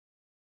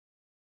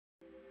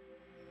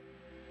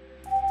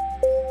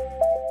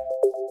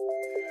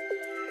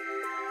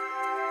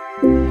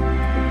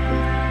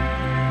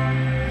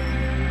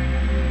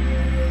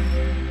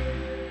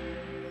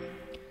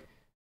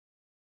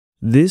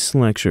This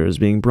lecture is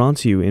being brought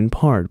to you in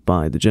part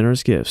by the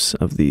generous gifts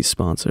of these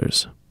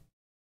sponsors.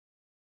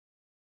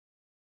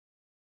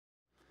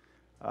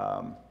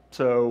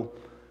 So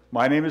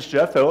my name is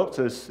Jeff Phillips,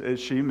 as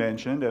she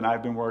mentioned, and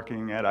I've been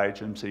working at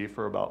IHMC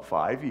for about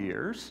 5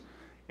 years.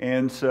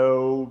 And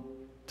so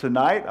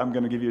tonight I'm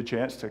going to give you a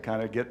chance to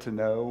kind of get to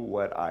know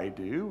what I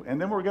do, and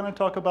then we're going to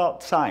talk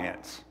about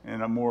science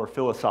in a more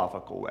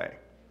philosophical way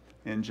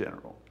in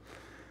general.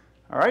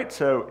 All right,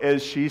 so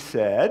as she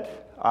said,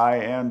 I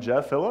am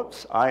Jeff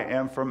Phillips. I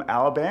am from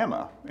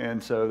Alabama,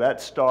 and so that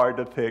star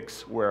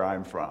depicts where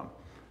I'm from.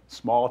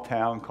 Small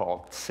town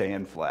called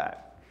Sand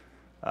Flat.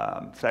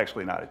 It's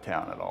actually not a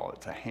town at all,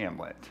 it's a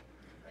hamlet.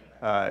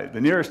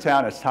 The nearest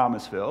town is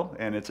Thomasville,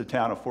 and it's a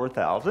town of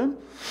 4,000.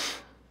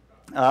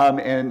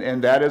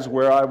 And that is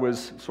where I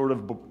was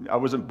I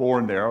wasn't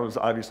born there. I was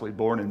obviously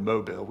born in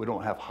Mobile. We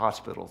don't have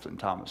hospitals in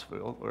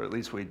Thomasville, or at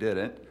least we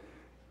didn't.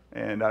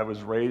 And I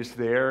was raised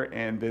there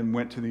and then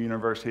went to the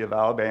University of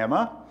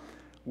Alabama,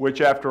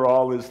 which after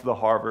all is the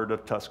Harvard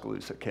of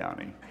Tuscaloosa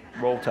County.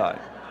 Roll Tide.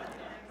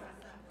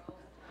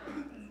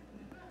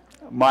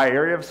 My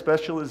area of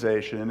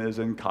specialization is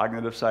in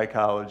cognitive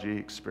psychology,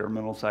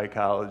 experimental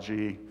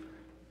psychology.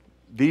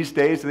 These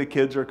days, the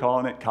kids are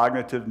calling it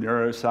cognitive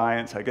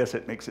neuroscience. I guess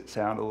it makes it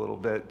sound a little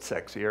bit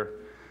sexier.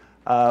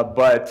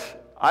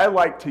 But I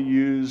like to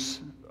use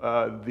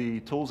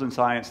the tools in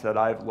science that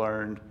I've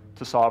learned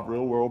to solve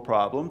real-world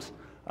problems.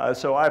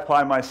 So I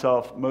apply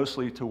myself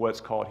mostly to what's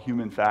called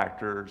human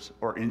factors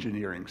or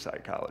engineering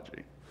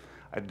psychology.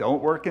 I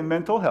don't work in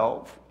mental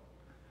health,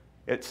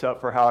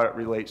 except for how it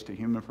relates to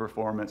human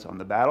performance on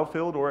the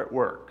battlefield or at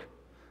work.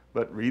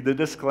 But read the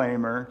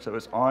disclaimer, so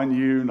it's on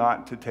you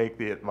not to take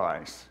the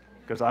advice,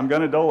 because I'm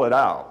going to dole it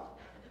out.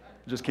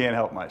 Just can't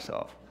help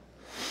myself.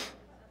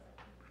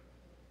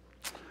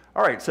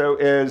 All right, so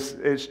as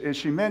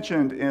she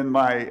mentioned in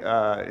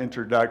my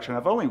introduction,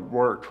 I've only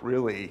worked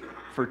really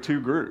for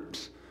 2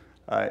 groups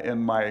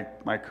in my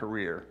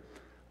career.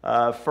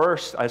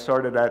 First, I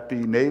started at the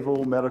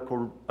Naval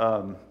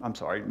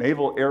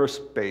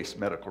Aerospace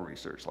Medical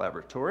Research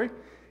Laboratory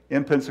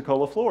in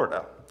Pensacola,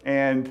 Florida.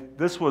 And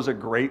this was a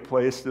great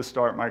place to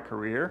start my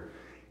career.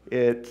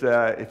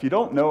 If you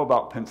don't know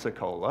about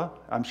Pensacola,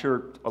 I'm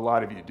sure a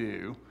lot of you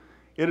do,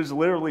 it is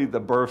literally the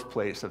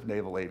birthplace of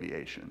naval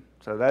aviation.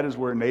 So that is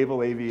where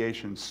naval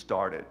aviation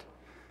started.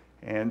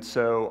 And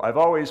so I've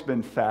always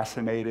been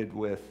fascinated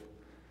with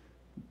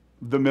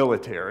the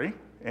military.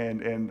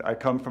 And I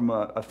come from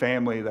a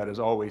family that has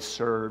always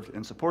served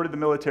and supported the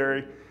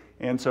military,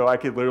 and so I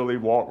could literally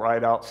walk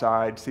right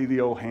outside, see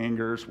the old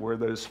hangars where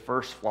those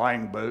first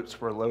flying boats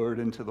were lowered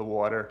into the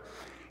water.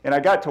 And I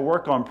got to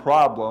work on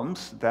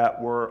problems that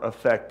were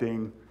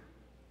affecting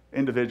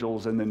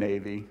individuals in the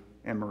Navy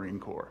and Marine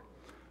Corps.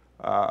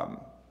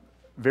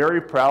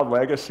 Very proud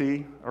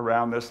legacy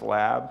around this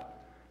lab.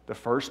 The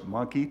first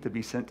monkey to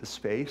be sent to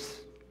space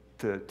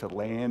to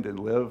land and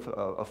live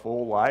a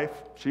full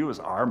life. She was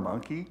our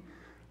monkey.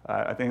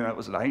 I think that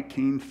was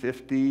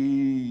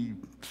 1950,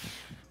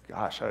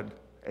 gosh,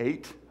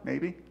 8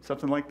 maybe,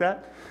 something like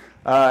that.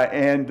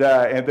 And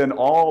then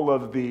all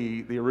of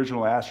the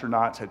original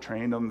astronauts had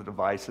trained on the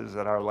devices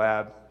at our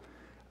lab,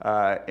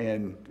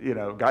 and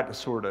got to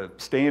sort of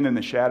stand in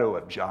the shadow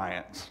of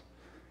giants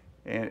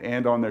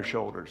and on their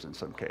shoulders in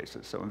some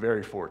cases. So I'm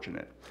very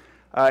fortunate.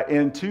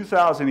 In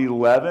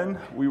 2011,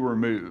 we were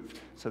moved.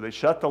 So they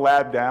shut the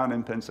lab down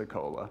in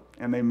Pensacola,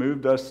 and they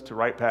moved us to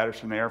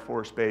Wright-Patterson Air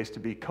Force Base to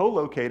be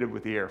co-located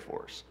with the Air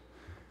Force.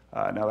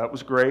 Now that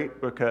was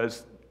great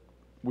because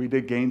we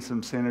did gain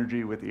some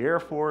synergy with the Air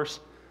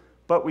Force,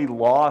 but we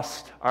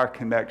lost our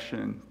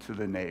connection to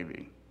the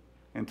Navy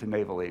and to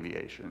naval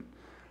aviation.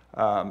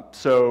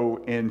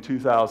 So in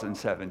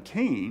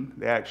 2017,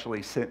 they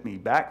actually sent me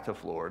back to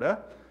Florida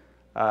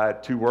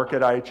to work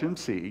at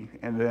IHMC,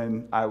 and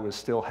then I was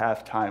still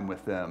half-time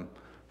with them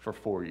for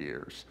 4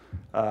 years,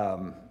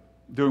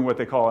 doing what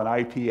they call an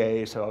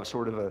IPA, so I was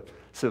sort of a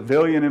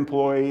civilian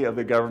employee of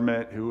the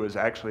government who was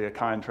actually a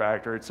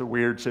contractor. It's a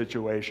weird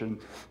situation,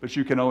 but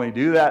you can only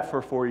do that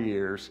for 4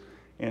 years,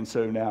 and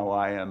so now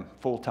I am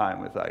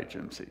full-time with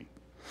IHMC,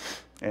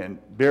 and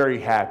very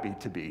happy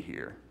to be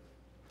here.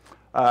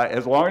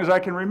 As long as I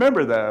can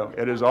remember, though,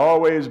 it has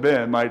always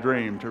been my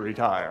dream to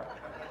retire.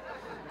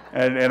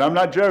 And I'm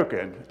not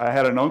joking. I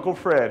had an Uncle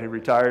Fred who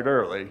retired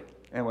early,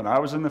 and when I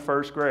was in the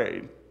 1st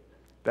grade,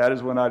 that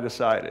is when I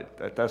decided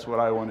that that's what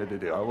I wanted to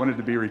do. I wanted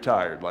to be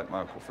retired like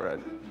my Uncle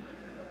Fred.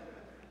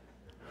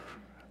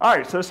 All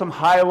right, so some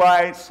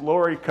highlights.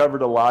 Lori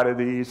covered a lot of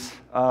these.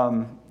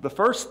 The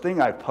first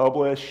thing I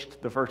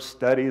published, the first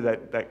study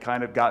that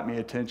kind of got me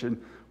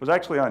attention, was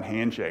actually on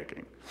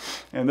handshaking.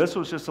 And this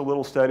was just a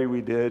little study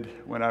we did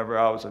whenever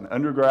I was an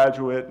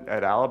undergraduate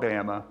at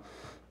Alabama.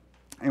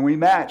 And we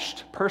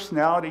matched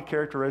personality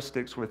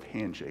characteristics with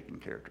handshaking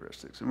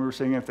characteristics. And we were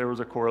seeing if there was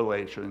a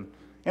correlation,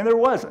 and there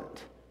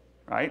wasn't,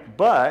 right?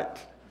 But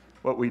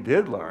what we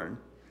did learn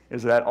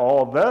is that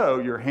although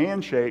your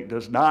handshake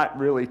does not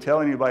really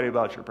tell anybody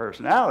about your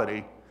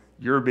personality,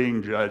 you're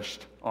being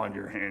judged on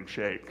your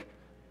handshake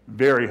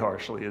very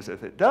harshly as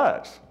if it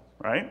does,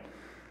 right?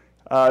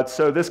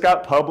 So this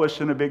got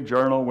published in a big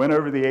journal, went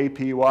over the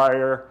AP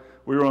wire.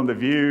 We were on The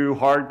View,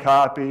 hard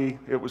copy.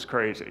 It was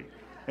crazy.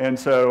 And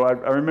so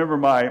I remember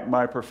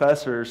my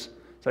professors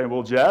saying,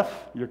 well,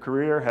 Jeff, your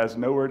career has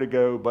nowhere to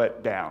go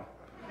but down.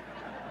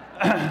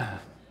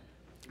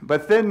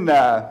 But then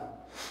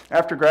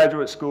after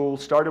graduate school,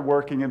 started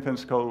working in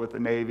Pensacola with the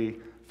Navy.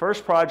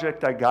 First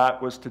project I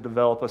got was to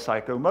develop a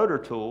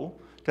psychomotor tool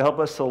to help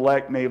us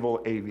select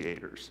naval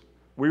aviators.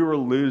 We were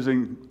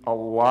losing a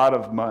lot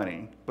of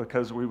money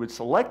because we would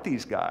select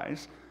these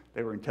guys.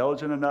 They were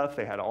intelligent enough,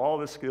 they had all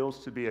the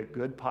skills to be a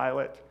good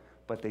pilot,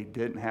 but they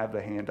didn't have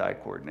the hand-eye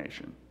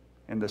coordination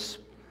and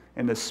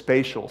the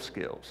spatial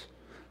skills.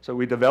 So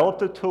we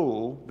developed a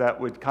tool that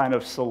would kind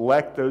of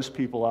select those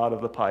people out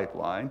of the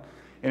pipeline.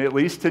 And at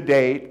least to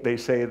date, they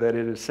say that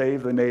it has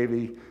saved the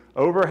Navy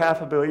over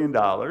 $500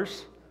 million.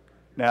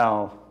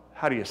 Now,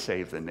 how do you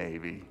save the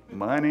Navy?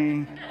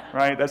 Money,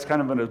 right? That's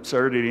kind of an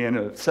absurdity in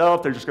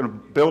itself. They're just going to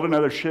build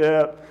another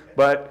ship,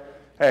 but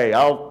hey,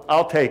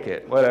 I'll take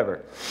it,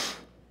 whatever.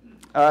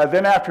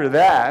 Then after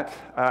that,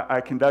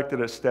 I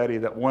conducted a study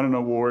that won an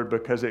award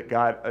because it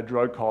got a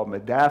drug called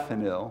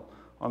modafinil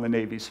on the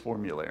Navy's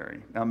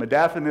formulary. Now,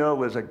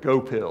 modafinil is a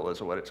go pill,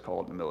 is what it's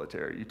called in the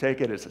military. You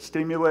take it as a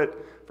stimulant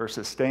for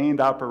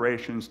sustained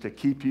operations to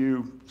keep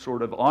you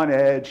sort of on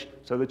edge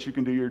so that you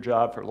can do your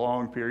job for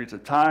long periods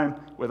of time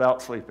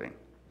without sleeping.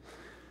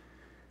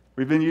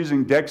 We've been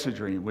using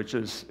dexedrine, which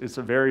is it's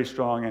a very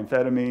strong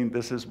amphetamine.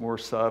 This is more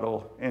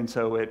subtle, and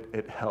so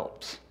it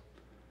helps.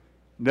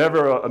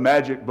 Never a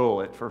magic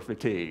bullet for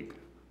fatigue,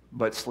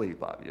 but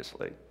sleep,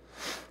 obviously.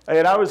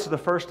 And I was the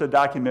first to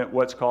document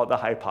what's called the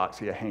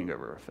hypoxia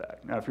hangover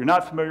effect. Now, if you're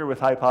not familiar with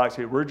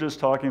hypoxia, we're just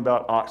talking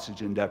about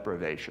oxygen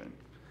deprivation.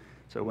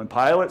 So when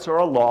pilots are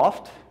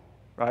aloft,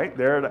 right,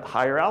 they're at a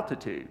higher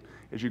altitude.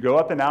 As you go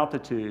up in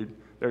altitude,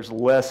 there's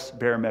less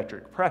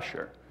barometric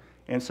pressure.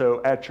 And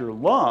so at your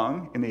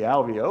lung, in the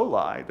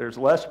alveoli, there's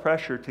less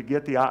pressure to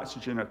get the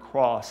oxygen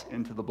across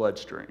into the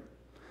bloodstream.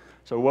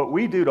 So what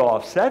we do to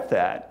offset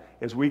that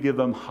is we give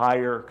them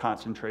higher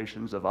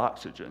concentrations of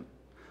oxygen.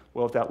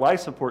 Well, if that life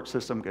support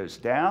system goes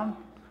down,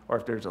 or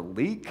if there's a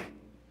leak,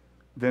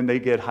 then they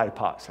get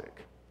hypoxic,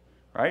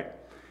 right?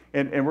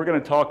 And we're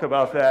going to talk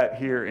about that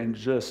here in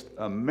just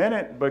a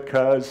minute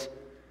because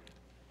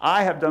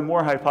I have done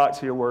more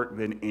hypoxia work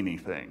than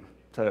anything.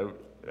 So,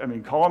 I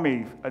mean, call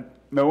me,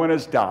 no one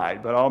has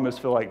died, but I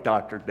almost feel like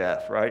Dr.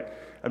 Death, right?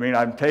 I mean,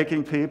 I'm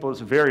taking people, it's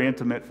a very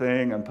intimate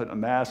thing, I'm putting a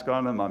mask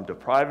on them, I'm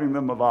depriving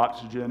them of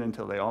oxygen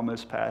until they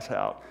almost pass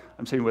out.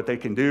 I'm seeing what they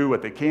can do,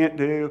 what they can't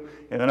do,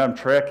 and then I'm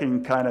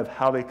tracking kind of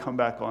how they come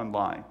back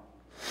online.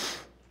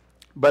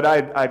 But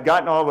I'd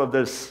gotten all of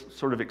this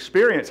sort of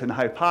experience in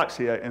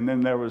hypoxia, and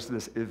then there was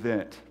this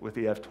event with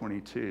the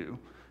F-22,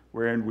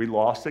 wherein we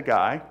lost a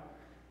guy.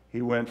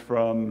 He went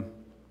from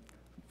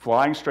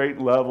flying straight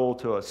and level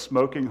to a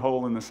smoking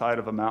hole in the side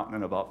of a mountain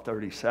in about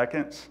 30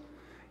 seconds.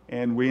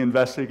 And we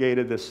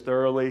investigated this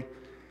thoroughly.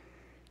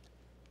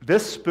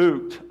 This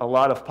spooked a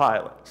lot of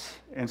pilots.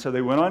 And so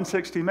they went on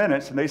 60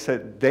 Minutes and they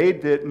said they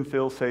didn't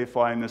feel safe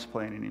flying this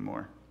plane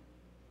anymore.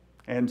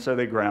 And so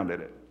they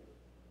grounded it.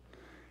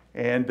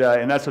 And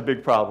that's a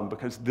big problem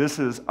because this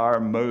is our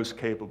most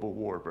capable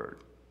warbird.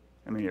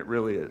 I mean, it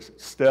really is.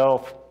 It's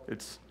stealth,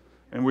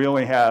 and we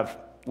only have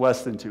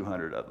less than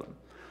 200 of them.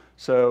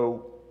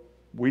 So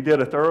we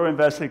did a thorough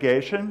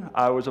investigation.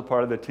 I was a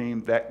part of the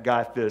team that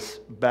got this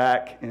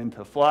back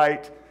into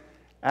flight.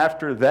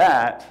 After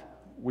that,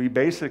 we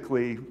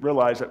basically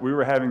realized that we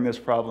were having this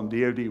problem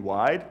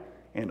DoD-wide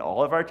in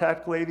all of our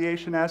tactical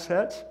aviation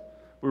assets.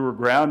 We were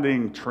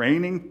grounding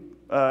training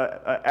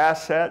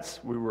assets.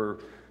 We were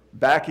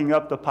backing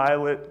up the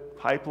pilot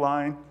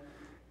pipeline.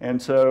 And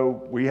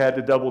so we had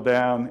to double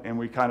down, and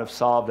we kind of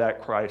solved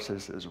that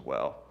crisis as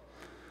well.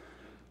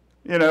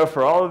 You know,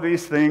 for all of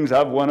these things,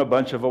 I've won a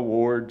bunch of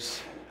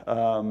awards.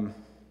 There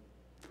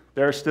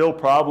are still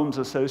problems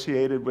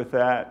associated with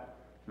that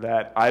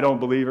I don't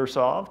believe are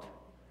solved.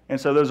 And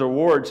so those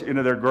awards, you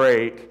know, they're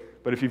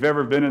great, but if you've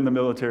ever been in the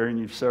military and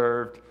you've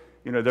served,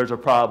 you know, there's a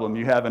problem.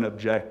 You have an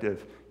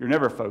objective. You're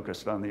never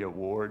focused on the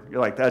award. You're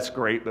like, that's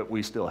great, but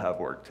we still have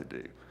work to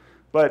do.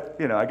 But,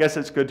 you know, I guess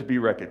it's good to be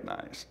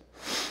recognized.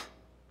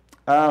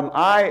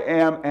 I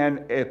am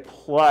an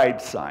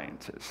applied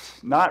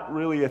scientist, not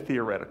really a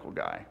theoretical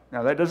guy.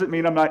 Now, that doesn't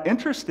mean I'm not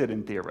interested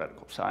in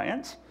theoretical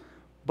science,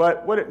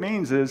 but what it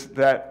means is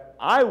that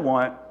I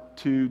want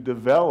to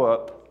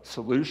develop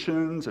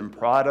solutions and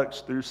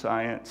products through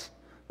science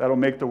that'll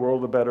make the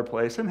world a better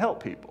place and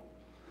help people.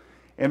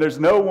 And there's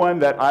no one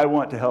that I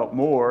want to help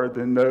more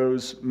than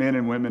those men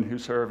and women who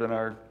serve in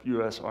our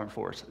U.S. Armed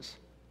Forces.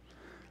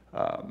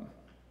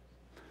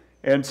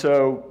 And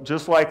so,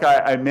 just like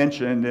I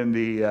mentioned in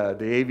the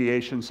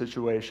aviation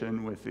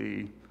situation with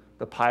the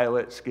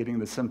pilots getting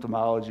the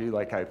symptomology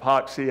like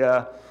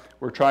hypoxia,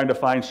 we're trying to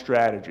find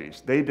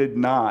strategies. They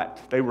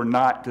were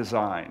not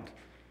designed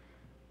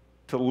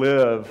to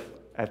live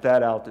at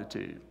that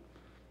altitude,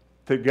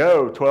 to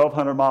go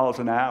 1,200 miles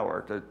an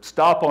hour, to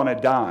stop on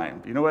a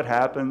dime. You know what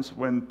happens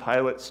when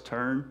pilots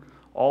turn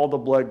all the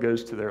blood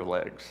goes to their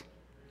legs.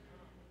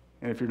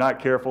 And if you're not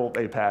careful,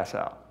 they pass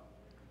out.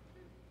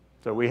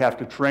 So we have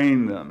to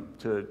train them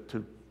to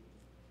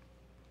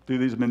do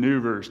these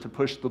maneuvers to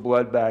push the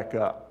blood back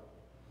up.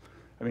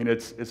 I mean,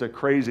 it's a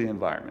crazy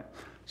environment.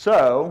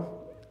 So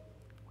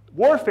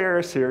warfare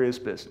is serious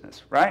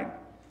business, right?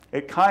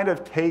 It kind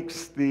of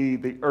takes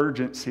the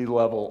urgency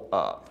level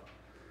up.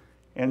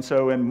 And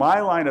so in my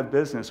line of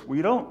business,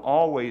 we don't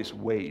always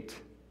wait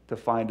to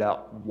find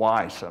out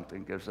why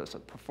something gives us a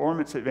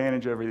performance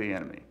advantage over the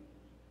enemy,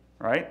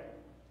 right?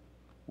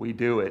 We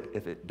do it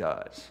if it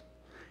does.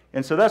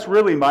 And so that's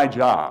really my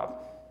job.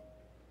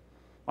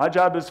 My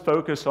job is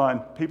focus on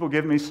people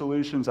give me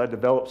solutions, I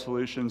develop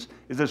solutions.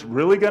 Is this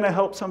really going to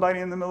help somebody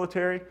in the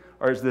military?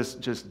 Or is this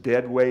just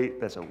dead weight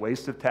that's a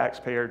waste of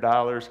taxpayer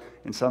dollars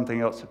and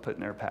something else to put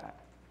in their pack?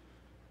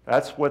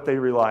 That's what they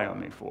rely on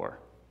me for.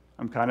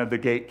 I'm kind of the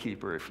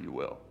gatekeeper, if you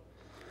will.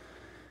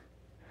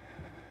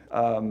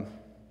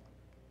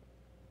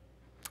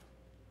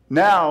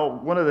 Now,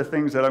 one of the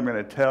things that I'm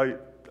going to tell you,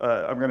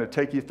 I'm going to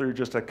take you through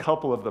just a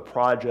couple of the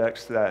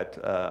projects that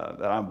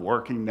I'm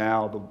working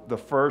now. The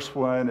first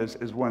one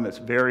is one that's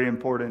very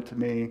important to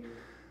me.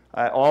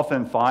 I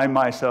often find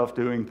myself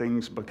doing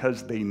things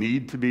because they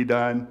need to be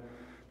done,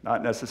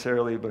 not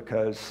necessarily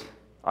because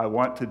I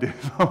want to do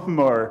them.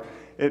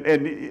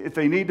 And if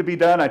they need to be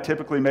done, I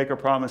typically make a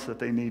promise that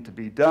they need to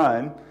be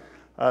done.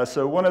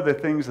 So one of the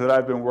things that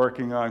I've been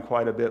working on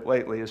quite a bit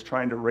lately is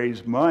trying to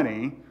raise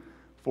money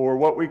for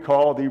what we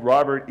call the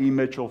Robert E.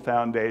 Mitchell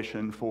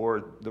Foundation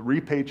for the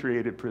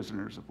Repatriated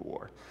Prisoners of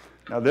War.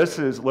 Now, this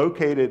is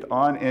located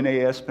on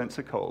NAS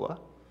Pensacola,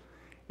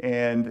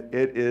 and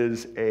it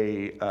is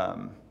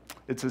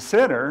it's a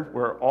center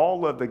where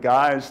all of the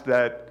guys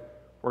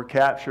that were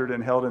captured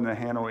and held in the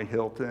Hanoi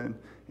Hilton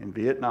in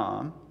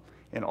Vietnam,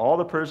 and all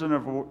the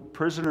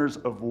prisoners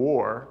of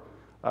war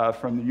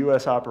from the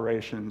U.S.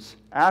 operations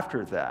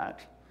after that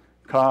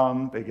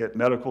come, they get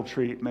medical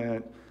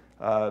treatment,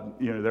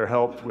 they're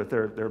helped with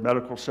their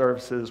medical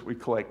services. We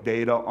collect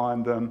data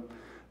on them.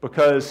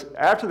 Because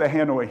after the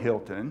Hanoi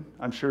Hilton,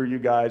 I'm sure you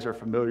guys are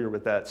familiar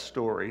with that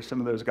story.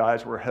 Some of those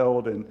guys were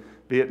held in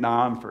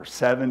Vietnam for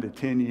 7 to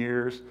 10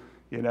 years.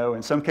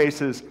 In some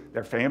cases,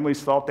 their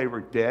families thought they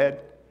were dead.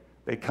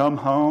 They come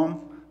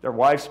home, their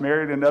wife's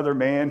married another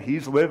man,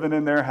 he's living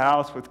in their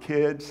house with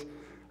kids.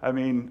 I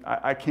mean,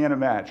 I can't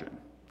imagine.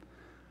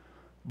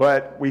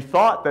 But we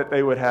thought that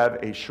they would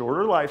have a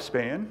shorter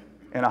lifespan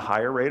and a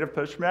higher rate of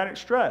post-traumatic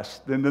stress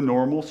than the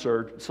normal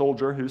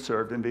soldier who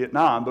served in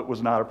Vietnam but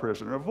was not a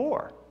prisoner of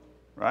war,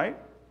 right?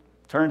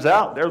 Turns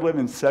out they're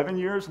living 7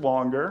 years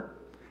longer,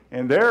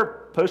 and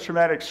their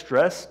post-traumatic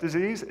stress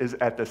disease is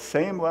at the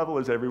same level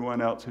as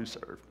everyone else who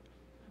served,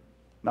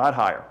 not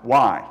higher.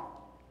 Why?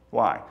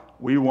 Why?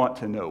 We want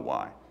to know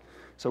why.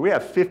 So we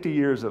have 50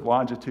 years of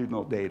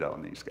longitudinal data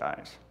on these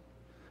guys.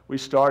 We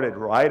started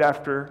right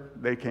after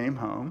they came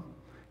home,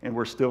 and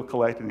we're still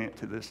collecting it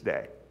to this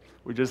day.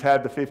 We just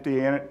had the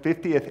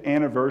 50th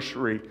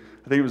anniversary,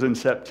 I think it was in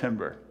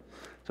September.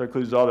 So it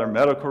includes all their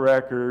medical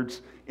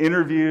records,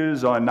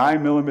 interviews on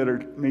 9 millimeter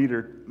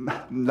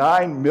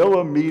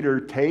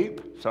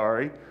tape,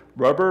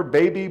 rubber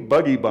baby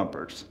buggy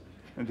bumpers.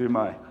 And do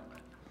my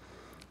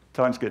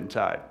tongue's getting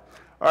tied.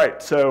 All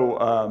right,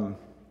 so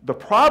the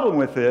problem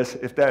with this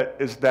is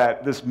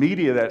that this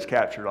media that's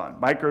captured on,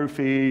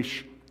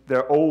 microfiche,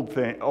 they're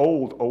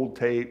old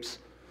tapes,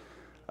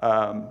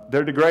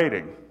 they're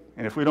degrading.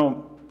 And if we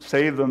don't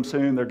save them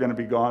soon, they're going to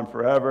be gone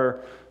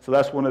forever. So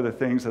that's one of the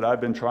things that I've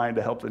been trying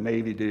to help the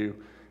Navy do,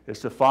 is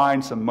to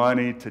find some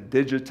money to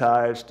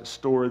digitize, to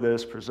store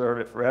this, preserve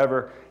it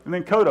forever, and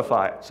then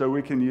codify it so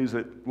we can use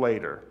it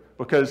later.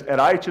 Because at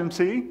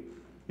IHMC,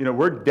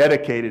 we're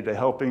dedicated to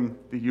helping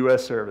the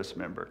U.S. service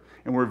member,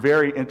 and we're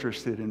very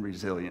interested in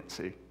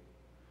resiliency.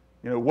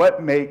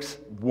 What makes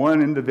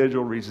one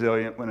individual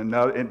resilient when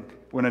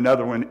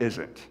another one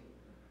isn't?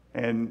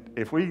 And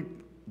if we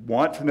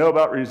want to know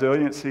about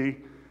resiliency,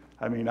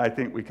 I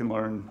think we can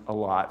learn a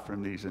lot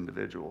from these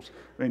individuals.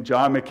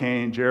 John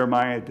McCain,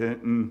 Jeremiah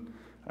Denton,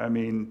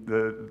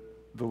 the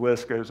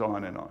list goes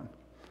on and on.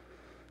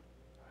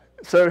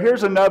 So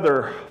here's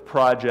another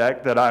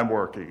project that I'm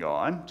working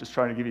on, just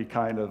trying to give you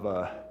kind of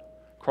a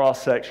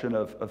cross-section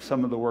of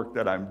some of the work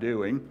that I'm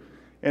doing.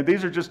 And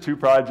these are just 2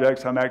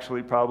 projects. I'm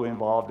actually probably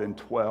involved in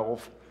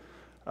 12.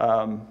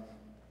 How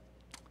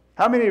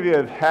many of you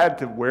have had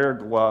to wear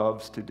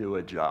gloves to do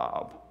a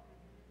job?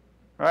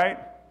 Right?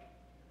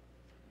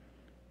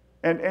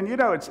 And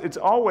it's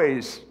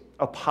always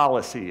a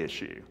policy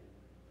issue.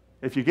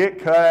 If you get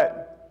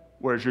cut,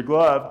 where's your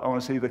glove? I want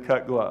to see the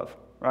cut glove,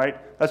 right?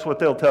 That's what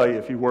they'll tell you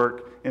if you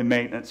work in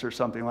maintenance or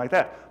something like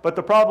that. But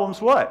the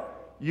problem's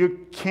what?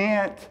 You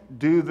can't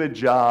do the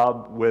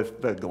job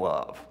with the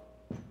glove.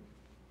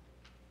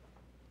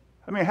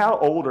 How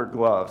old are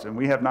gloves? And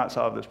we have not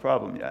solved this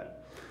problem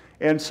yet.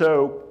 And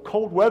so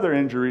cold weather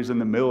injuries in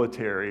the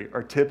military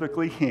are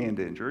typically hand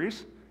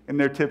injuries, and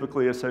they're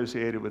typically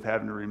associated with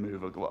having to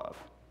remove a glove.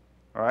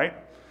 All right?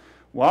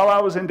 While I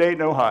was in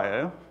Dayton,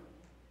 Ohio,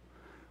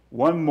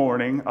 One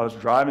morning, I was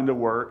driving to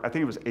work. I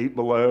think it was 8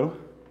 below.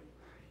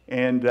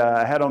 And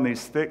I had on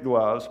these thick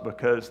gloves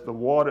because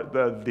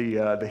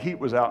the heat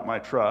was out in my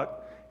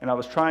truck. And I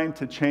was trying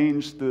to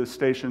change the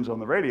stations on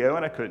the radio,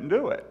 and I couldn't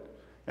do it.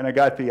 And I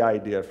got the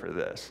idea for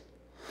this.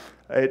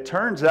 It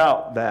turns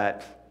out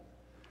that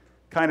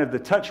kind of the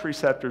touch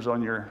receptors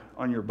on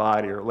your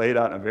body are laid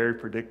out in a very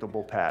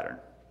predictable pattern.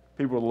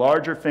 People with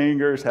larger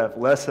fingers have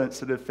less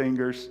sensitive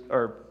fingers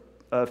or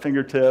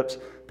fingertips.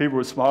 People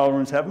with smaller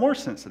ones have more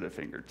sensitive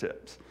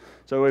fingertips.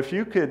 So if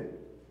you could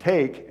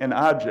take an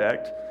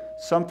object,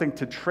 something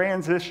to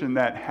transition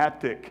that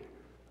haptic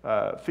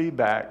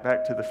feedback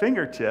back to the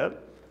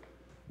fingertip,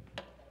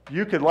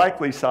 you could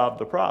likely solve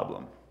the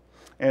problem.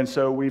 And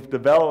so we've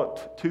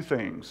developed two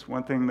things.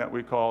 One thing that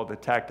we call the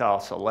tactile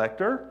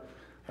selector.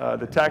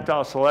 The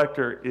tactile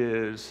selector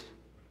is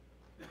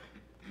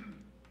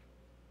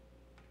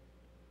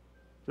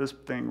this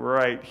thing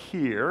right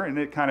here, and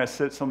it kind of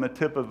sits on the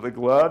tip of the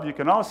glove. You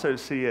can also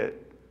see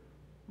it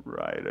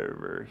right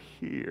over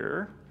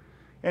here.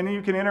 And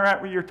you can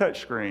interact with your touch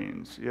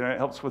screens. You know, it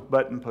helps with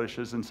button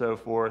pushes and so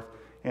forth.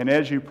 And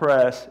as you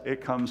press, it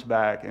comes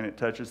back and it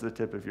touches the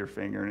tip of your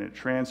finger and it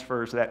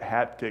transfers that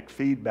haptic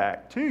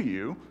feedback to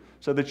you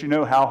so that you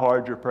know how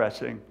hard you're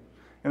pressing.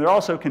 And they're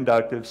also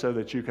conductive so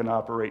that you can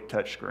operate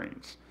touch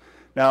screens.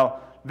 Now,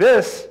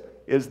 this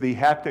is the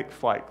haptic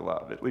flight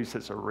glove. At least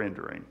it's a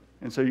rendering.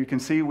 And so you can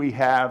see we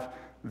have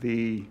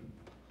the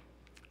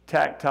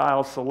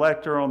tactile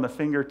selector on the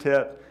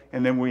fingertip,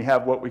 and then we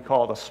have what we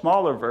call the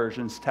smaller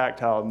versions,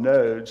 tactile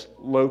nodes,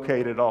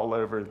 located all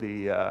over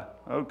the,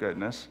 oh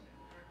goodness.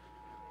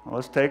 Well,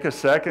 let's take a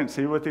second,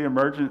 see what the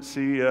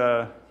emergency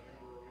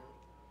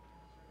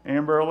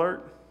Amber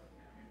Alert.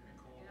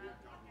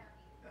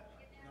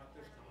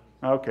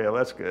 Okay,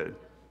 that's good.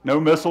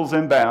 No missiles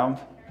inbound.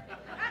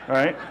 All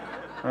right?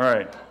 All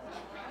right.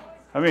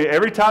 I mean,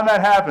 every time that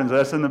happens,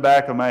 that's in the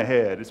back of my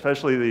head,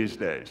 especially these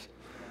days.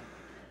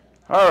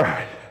 All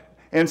right.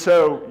 And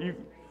so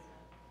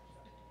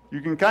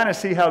you can kind of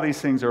see how these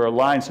things are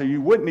aligned. So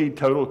you wouldn't need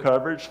total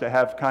coverage to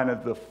have kind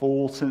of the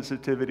full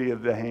sensitivity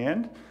of the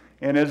hand.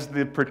 And as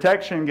the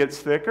protection gets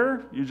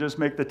thicker, you just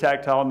make the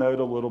tactile node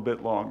a little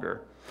bit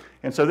longer.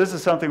 And so this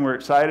is something we're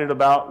excited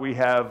about. We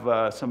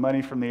have some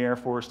money from the Air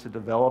Force to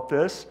develop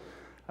this.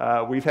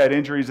 We've had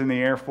injuries in the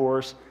Air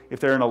Force. If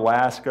they're in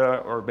Alaska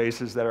or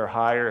bases that are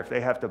higher, if they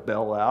have to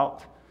bail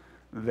out,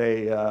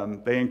 they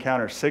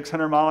encounter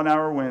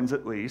 600-mile-an-hour winds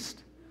at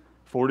least,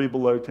 40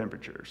 below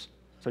temperatures.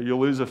 So you'll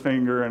lose a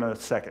finger in a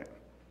second.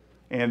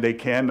 And they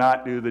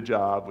cannot do the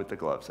job with the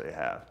gloves they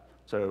have.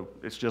 So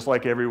it's just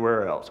like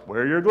everywhere else.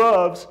 Wear your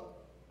gloves.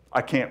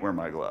 I can't wear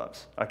my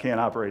gloves. I can't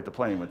operate the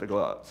plane with the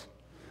gloves.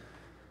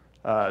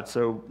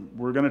 So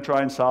we're going to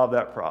try and solve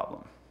that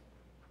problem.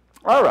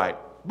 All right,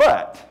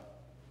 but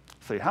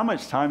see, how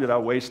much time did I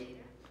waste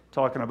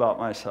talking about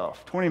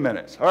myself? 20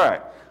 minutes. All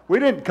right, we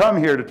didn't come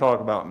here to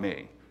talk about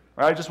me.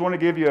 All right, I just want to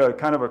give you a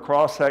kind of a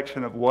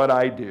cross-section of what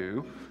I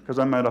do, because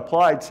I'm an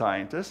applied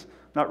scientist,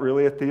 not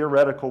really a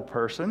theoretical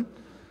person.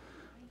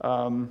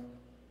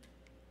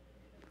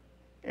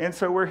 And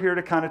so we're here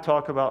to kind of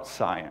talk about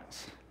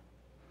science.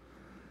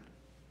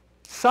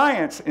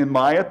 Science, in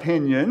my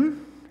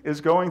opinion,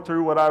 is going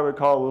through what I would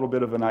call a little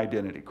bit of an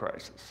identity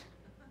crisis.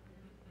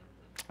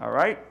 All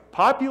right?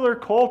 Popular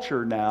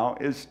culture now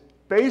is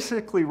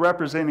basically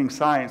representing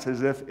science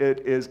as if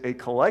it is a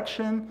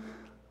collection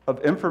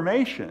of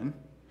information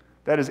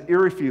that is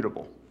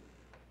irrefutable.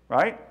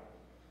 Right?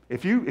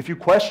 If you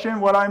question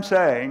what I'm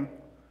saying,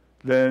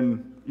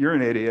 then you're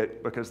an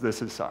idiot because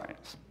this is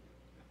science.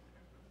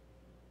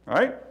 All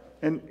right?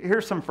 And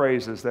here's some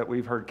phrases that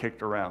we've heard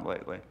kicked around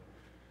lately.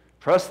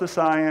 Trust the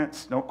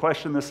science, don't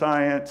question the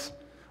science,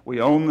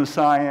 we own the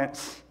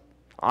science,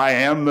 I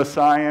am the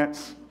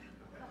science.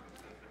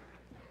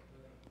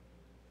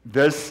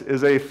 This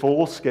is a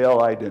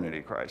full-scale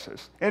identity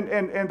crisis.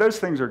 And those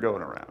things are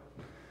going around.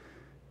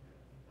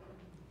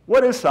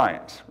 What is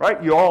science,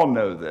 right? You all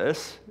know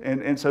this,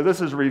 and so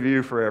this is a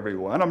review for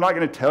everyone. I'm not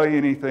going to tell you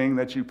anything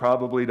that you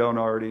probably don't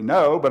already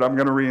know, but I'm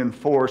going to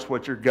reinforce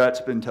what your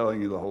gut's been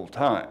telling you the whole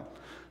time.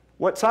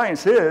 What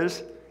science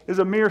is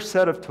a mere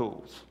set of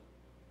tools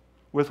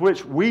with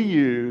which we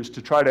use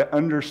to try to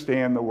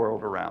understand the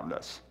world around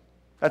us.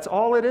 That's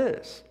all it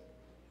is.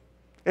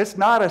 It's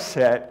not a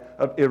set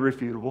of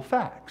irrefutable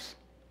facts.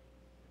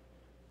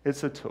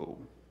 It's a tool.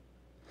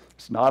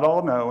 It's not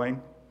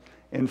all-knowing.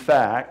 In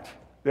fact,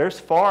 there's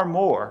far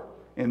more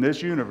in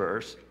this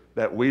universe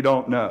that we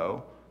don't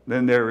know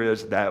than there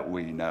is that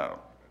we know.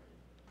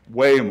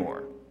 Way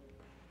more.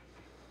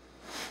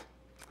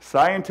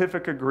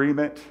 Scientific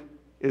agreement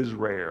is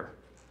rare.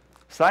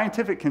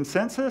 Scientific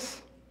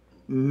consensus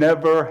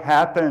never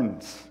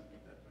happens.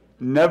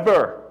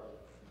 Never.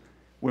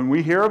 When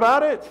we hear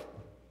about it,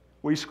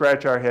 we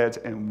scratch our heads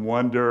and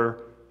wonder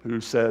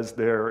who says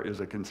there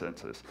is a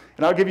consensus.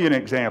 And I'll give you an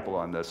example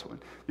on this one.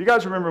 You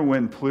guys remember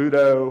when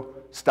Pluto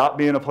stopped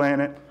being a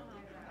planet?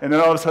 And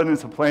then all of a sudden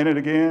it's a planet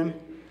again?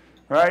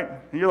 Right?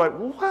 And you're like,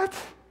 what?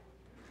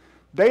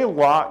 They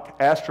locked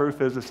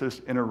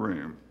astrophysicists in a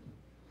room.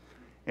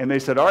 And they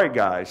said, all right,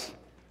 guys,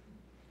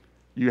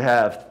 you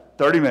have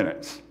 30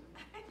 minutes.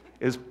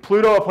 Is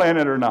Pluto a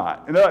planet or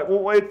not? And they're like,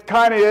 well, it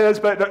kind of is,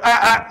 but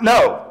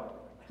no.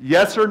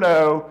 Yes or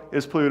no,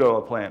 is Pluto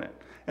a planet?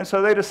 And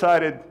so they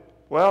decided,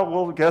 well,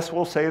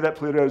 we'll say that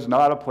Pluto is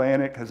not a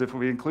planet, because if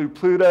we include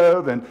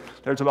Pluto, then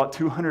there's about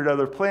 200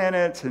 other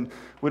planets, and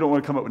we don't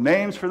want to come up with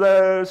names for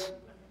those.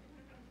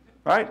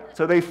 Right?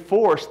 So they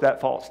forced that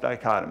false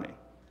dichotomy.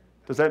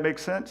 Does that make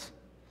sense?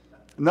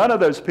 None of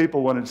those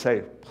people wanted to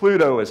say,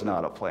 Pluto is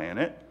not a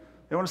planet.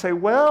 They want to say,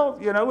 well,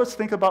 let's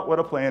think about what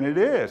a planet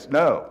is.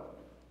 No,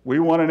 we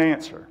want an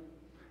answer.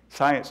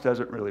 Science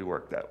doesn't really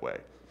work that way.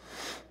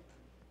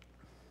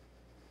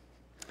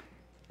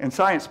 And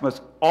science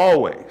must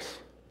always,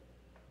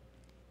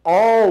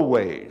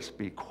 always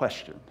be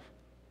questioned.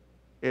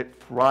 It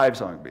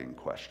thrives on being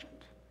questioned.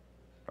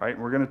 Right?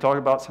 And we're going to talk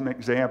about some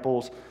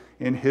examples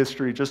in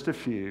history, just a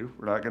few.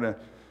 We're not going to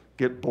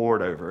get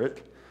bored over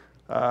it.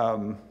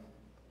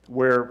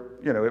 Where,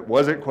 it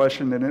wasn't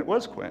questioned and it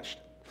was quenched.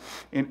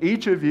 And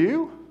each of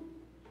you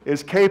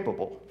is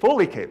capable,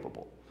 fully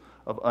capable,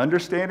 of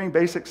understanding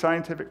basic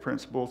scientific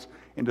principles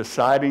and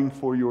deciding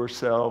for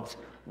yourselves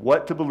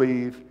what to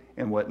believe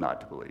and what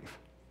not to believe.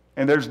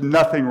 And there's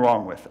nothing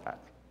wrong with that.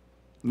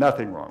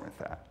 Nothing wrong with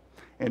that.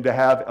 And to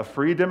have a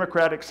free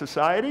democratic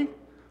society,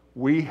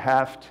 we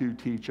have to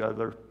teach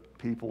other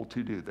people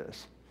to do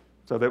this,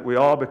 so that we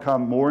all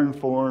become more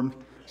informed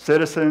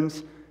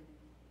citizens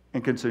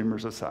and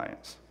consumers of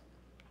science.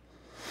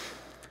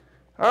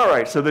 All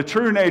right, so the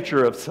true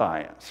nature of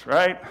science,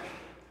 right?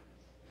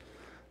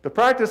 The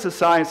practice of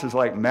science is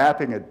like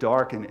mapping a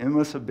dark and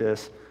endless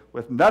abyss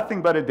with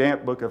nothing but a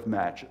damp book of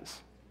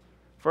matches.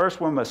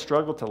 First, one must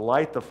struggle to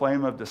light the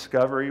flame of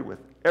discovery. With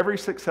every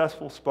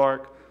successful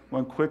spark,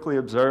 one quickly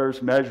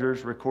observes,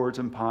 measures, records,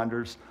 and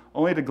ponders,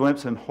 only to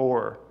glimpse in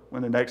horror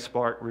when the next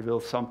spark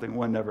reveals something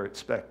one never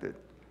expected.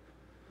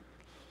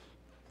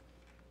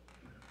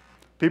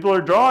 People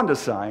are drawn to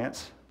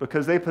science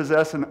because they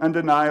possess an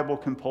undeniable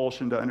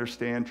compulsion to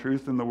understand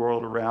truth in the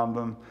world around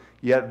them.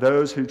 Yet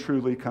those who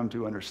truly come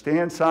to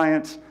understand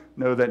science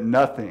know that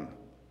nothing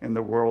in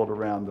the world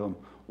around them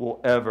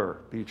will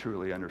ever be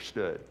truly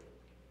understood.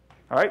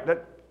 All right?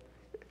 That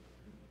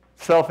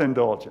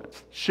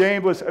self-indulgence,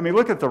 shameless. I mean,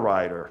 look at the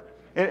writer.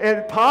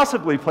 And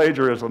possibly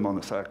plagiarism on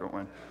the second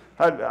one.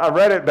 I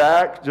read it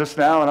back just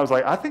now, and I was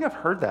like, I think I've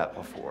heard that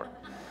before.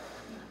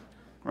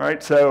 All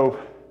right? So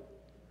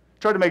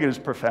tried to make it as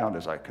profound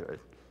as I could.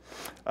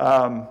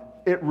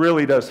 It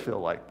really does feel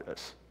like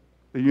this.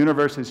 The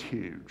universe is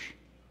huge.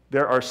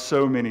 There are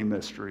so many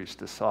mysteries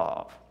to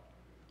solve.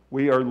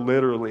 We are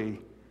literally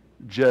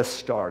just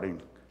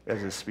starting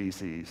as a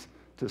species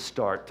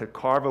to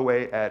carve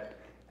away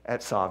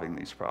at solving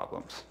these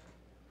problems.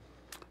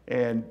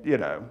 And,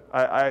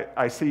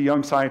 I see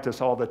young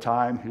scientists all the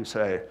time who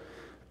say,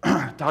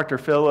 Dr.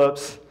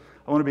 Phillips,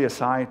 I want to be a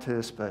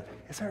scientist, but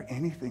is there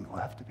anything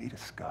left to be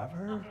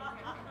discovered?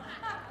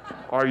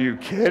 Are you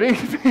kidding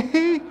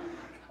me?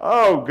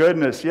 Oh,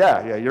 goodness,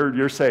 yeah,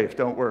 you're safe,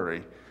 don't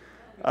worry.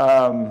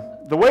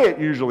 The way it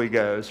usually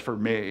goes for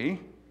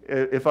me,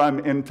 if I'm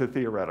into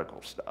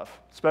theoretical stuff,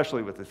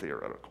 especially with the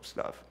theoretical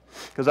stuff,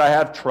 because I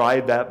have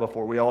tried that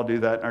before. We all do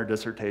that in our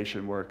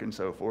dissertation work and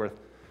so forth.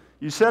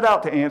 You set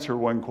out to answer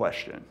one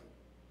question,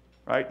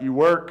 right? You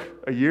work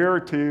a year or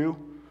two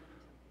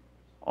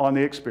on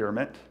the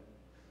experiment,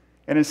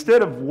 and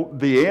instead of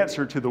the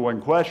answer to the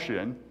one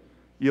question,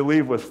 you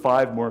leave with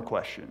 5 more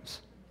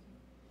questions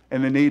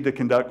and the need to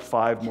conduct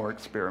 5 more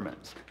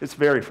experiments. It's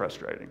very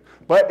frustrating,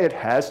 but it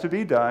has to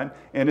be done,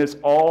 and it's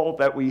all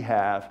that we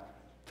have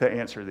to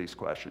answer these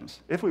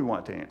questions, if we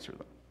want to answer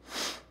them.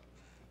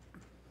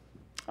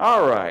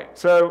 All right,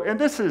 so, and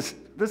this is,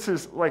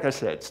 like I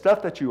said,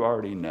 stuff that you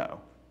already know.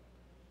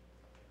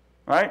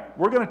 Right?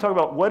 We're going to talk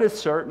about what is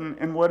certain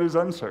and what is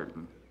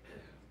uncertain.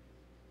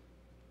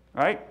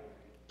 Right?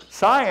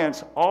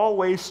 Science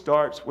always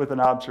starts with an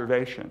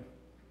observation.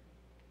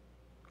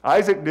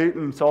 Isaac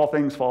Newton saw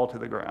things fall to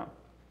the ground.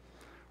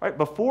 Right?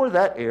 Before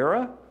that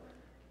era,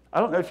 I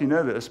don't know if you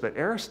know this, but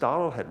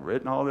Aristotle had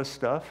written all this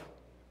stuff,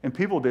 and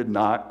people did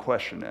not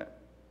question it.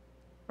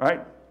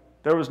 Right?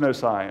 There was no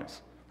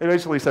science. They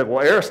basically said,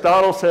 well,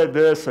 Aristotle said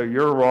this, so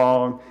you're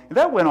wrong. And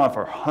that went on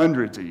for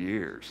hundreds of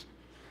years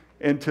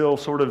until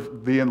sort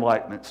of the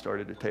Enlightenment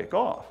started to take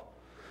off.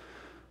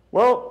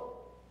 Well,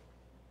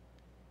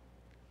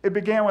 it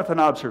began with an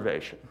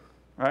observation,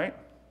 right?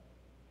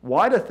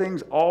 Why do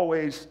things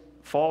always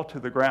fall to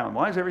the ground?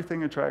 Why is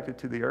everything attracted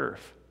to the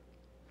earth?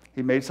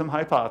 He made some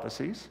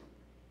hypotheses.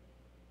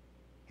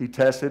 He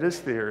tested his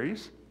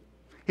theories.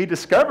 He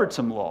discovered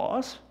some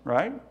laws,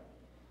 right?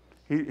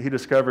 He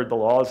discovered the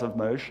laws of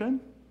motion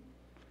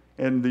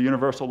and the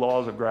universal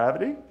laws of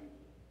gravity.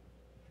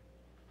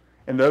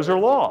 And those are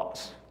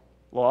laws.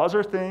 Laws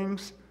are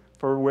things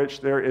for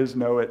which there is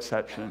no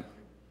exception.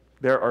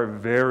 There are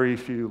very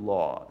few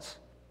laws.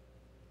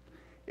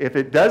 If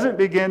it doesn't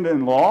begin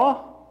in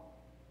law,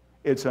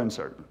 it's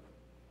uncertain.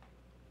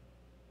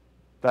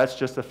 That's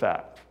just a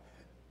fact.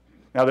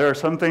 Now, there are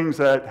some things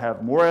that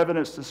have more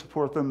evidence to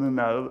support them than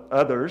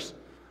others,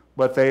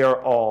 but they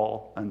are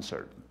all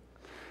uncertain.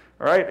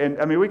 All right,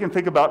 and I mean, we can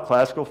think about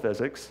classical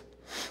physics.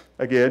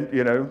 Again,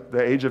 you know,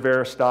 the age of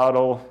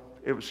Aristotle,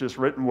 it was just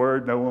written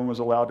word, no one was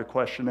allowed to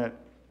question it.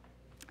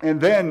 And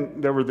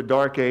then there were the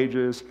Dark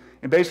Ages,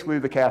 and basically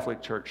the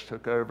Catholic Church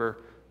took over,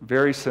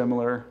 very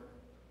similar.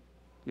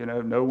 You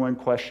know, no one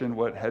questioned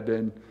what had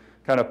been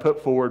kind of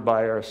put forward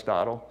by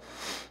Aristotle.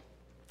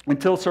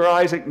 Until Sir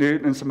Isaac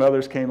Newton and some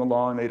others came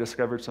along, they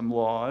discovered some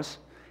laws.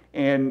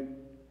 And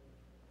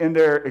in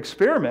their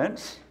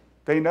experiments,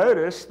 they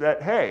noticed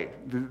that, hey,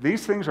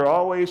 these things are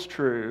always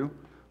true,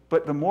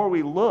 but the more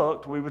we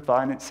looked, we would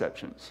find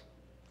exceptions,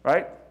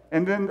 right?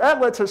 And then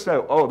that lets us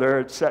know, oh, there are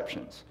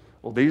exceptions.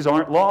 Well, these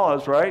aren't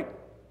laws, right?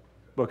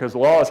 Because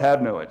laws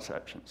have no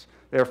exceptions.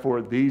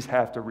 Therefore, these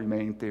have to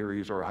remain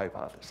theories or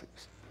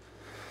hypotheses.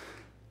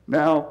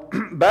 Now,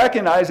 back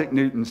in Isaac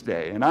Newton's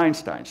day, in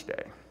Einstein's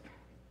day,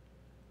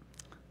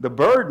 the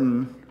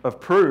burden of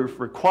proof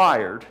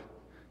required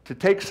to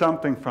take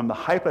something from the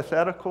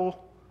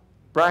hypothetical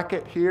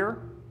bracket here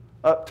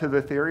up to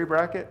the theory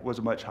bracket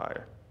was much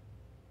higher,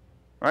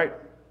 right?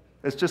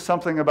 It's just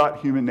something about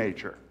human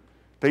nature.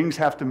 Things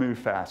have to move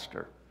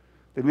faster.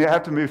 They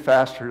have to move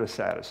faster to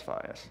satisfy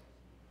us,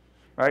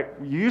 right?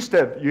 You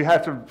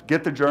have to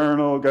get the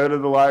journal, go to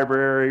the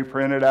library,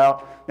 print it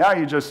out. Now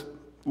you just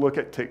look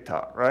at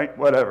TikTok, right?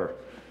 Whatever.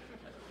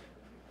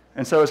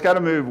 And so it's got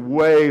to move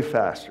way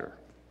faster.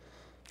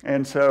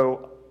 And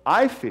so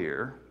I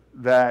fear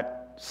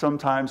that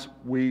sometimes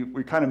we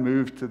kind of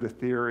move to the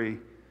theory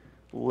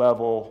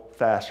level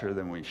faster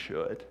than we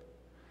should.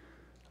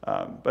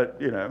 But,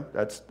 you know,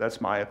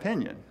 that's my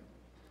opinion.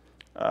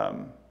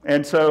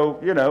 And so,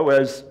 you know,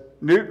 as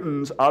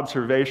Newton's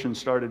observations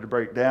started to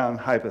break down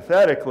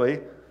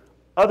hypothetically,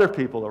 other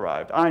people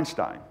arrived.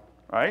 Einstein,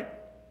 right?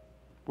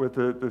 With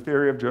the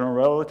theory of general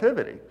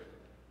relativity.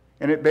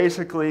 And it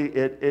basically,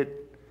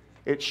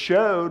 it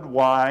showed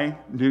why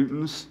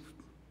Newton's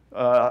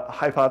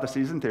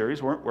hypotheses and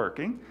theories weren't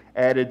working,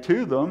 added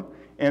to them,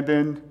 and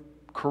then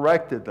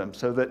corrected them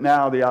so that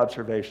now the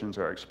observations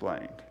are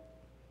explained,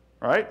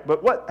 right?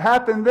 But what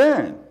happened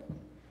then?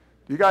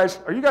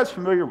 Are you guys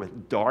familiar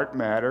with dark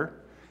matter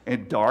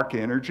and dark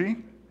energy?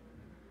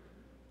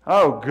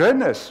 Oh,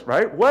 goodness,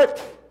 right?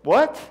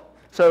 What?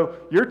 So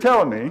you're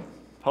telling me,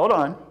 hold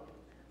on,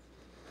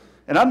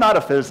 and I'm not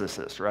a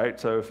physicist, right?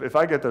 So if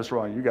I get this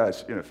wrong, you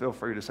guys, you know, feel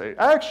free to say,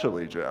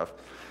 actually, Jeff,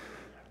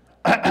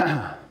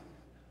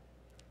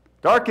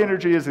 dark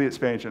energy is the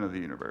expansion of the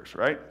universe,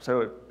 right?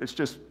 So it's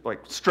just like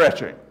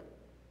stretching.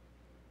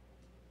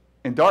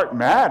 And dark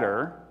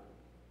matter,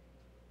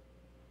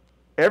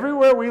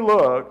 everywhere we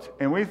looked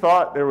and we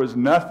thought there was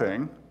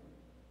nothing,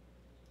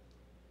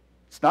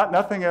 it's not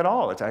nothing at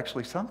all. It's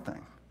actually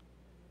something.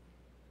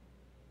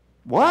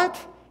 What?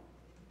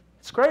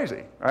 It's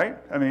crazy, right?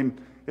 I mean,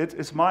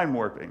 it's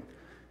mind-warping,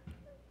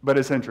 but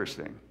it's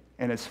interesting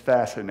and it's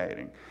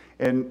fascinating.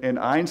 And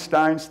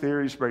Einstein's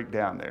theories break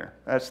down there.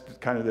 That's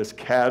kind of this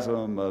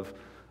chasm of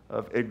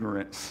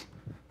ignorance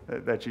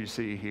that you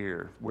see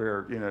here,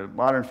 where, you know,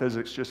 modern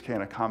physics just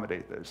can't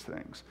accommodate those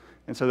things.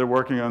 And so they're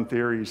working on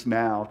theories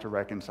now to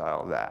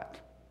reconcile that.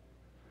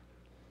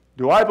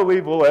 Do I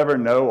believe we'll ever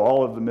know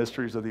all of the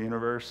mysteries of the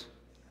universe?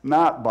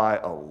 Not by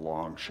a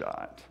long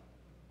shot.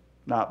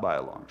 Not by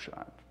a long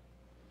shot.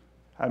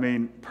 I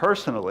mean,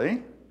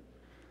 personally,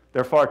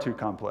 they're far too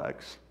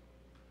complex.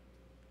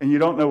 And you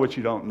don't know what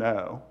you don't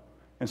know.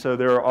 And so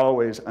there are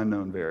always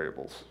unknown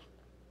variables.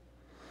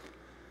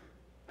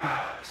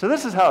 So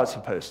this is how it's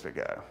supposed to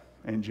go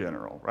in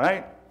general,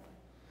 right?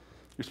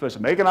 You're supposed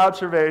to make an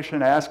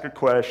observation, ask a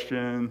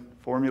question,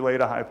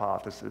 formulate a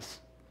hypothesis.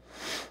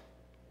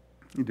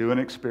 You do an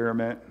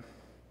experiment,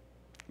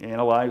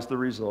 analyze the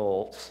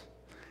results.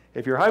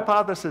 If your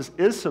hypothesis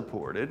is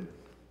supported,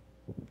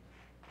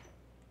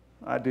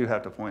 I do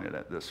have to point it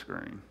at this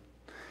screen.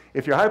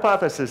 If your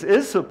hypothesis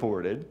is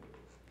supported,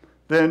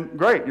 then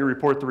great, you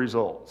report the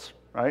results,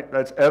 right?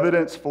 That's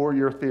evidence for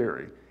your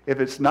theory. If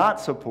it's not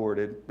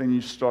supported, then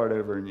you start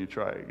over and you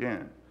try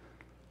again,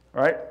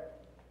 right?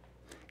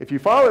 If you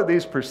follow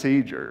these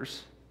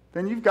procedures,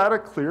 then you've got a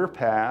clear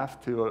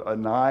path to a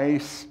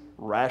nice,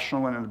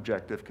 rational, and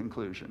objective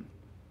conclusion.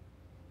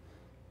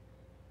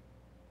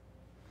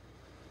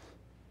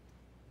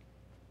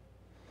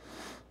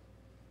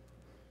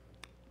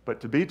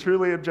 But to be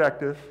truly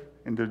objective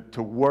and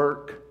to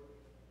work,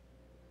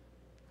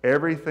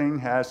 everything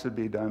has to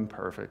be done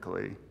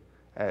perfectly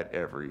at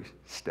every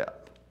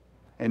step.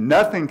 And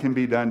nothing can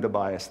be done to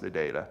bias the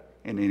data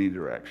in any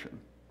direction,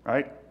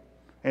 right?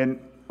 And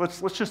let's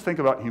just think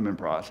about human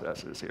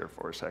processes here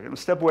for a second.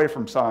 Let's step away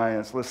from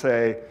science. Let's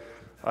say,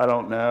 I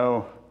don't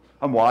know,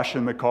 I'm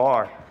washing the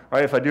car,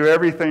 right? If I do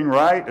everything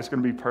right, it's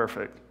going to be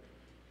perfect.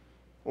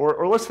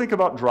 Or let's think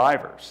about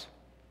drivers,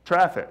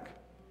 traffic,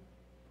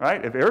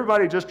 right? If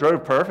everybody just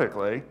drove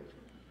perfectly,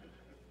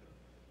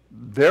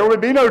 there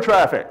would be no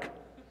traffic,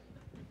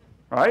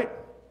 right?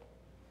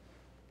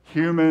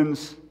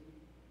 Humans,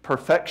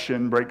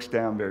 perfection breaks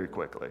down very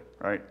quickly,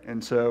 right?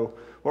 And so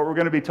what we're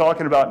going to be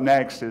talking about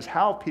next is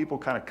how people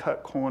kind of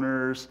cut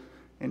corners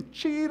and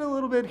cheat a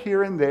little bit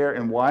here and there,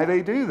 and why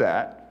they do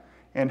that,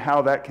 and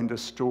how that can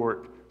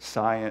distort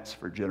science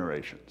for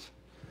generations.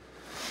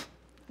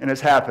 And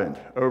it's happened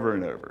over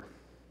and over.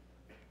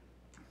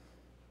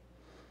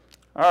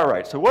 All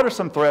right, so what are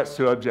some threats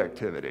to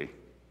objectivity?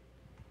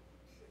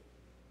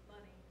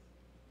 Money.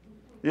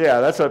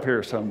 Yeah, that's up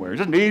here somewhere.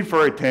 Just need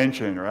for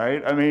attention,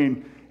 right? I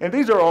mean, and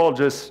these are all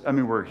just, I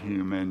mean, we're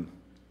human,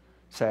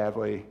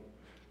 sadly.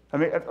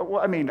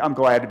 I mean, I'm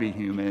glad to be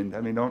human. I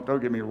mean,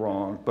 don't get me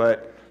wrong,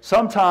 but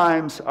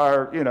sometimes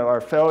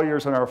our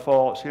failures and our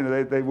faults,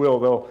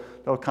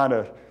 they'll kind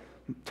of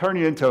turn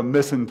you into a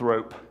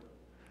misanthrope.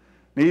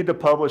 Need to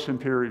publish in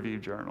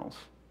peer-reviewed journals,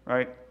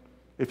 right?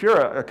 If you're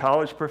a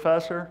college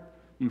professor,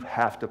 you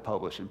have to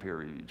publish in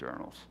peer-reviewed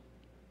journals.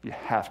 You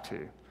have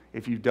to.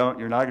 If you don't,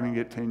 you're not going to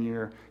get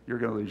tenure. You're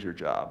going to lose your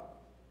job.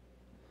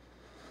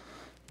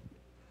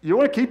 You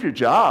want to keep your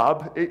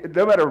job.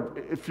 No matter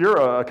if you're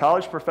a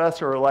college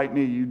professor or like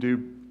me, you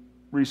do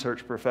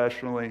research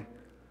professionally.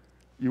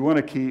 You want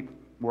to keep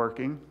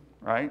working,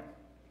 right?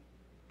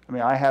 I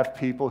mean, I have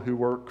people who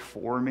work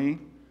for me.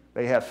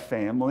 They have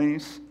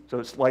families. So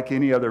it's like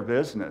any other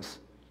business.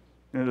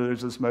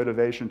 There's this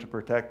motivation to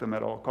protect them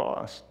at all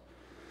costs.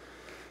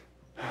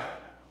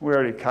 We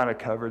already kind of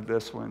covered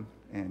this one.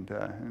 And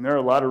there are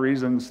a lot of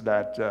reasons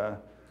that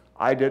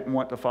I didn't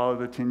want to follow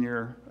the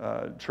tenure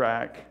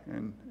track,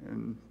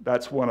 and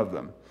that's one of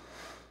them.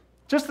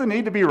 Just the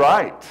need to be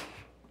right,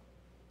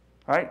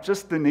 right?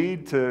 Just the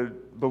need to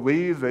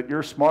believe that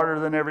you're smarter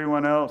than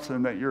everyone else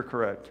and that you're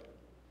correct.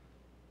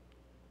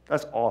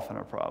 That's often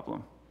a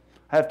problem.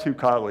 I have two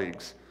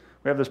colleagues.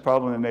 We have this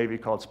problem in the Navy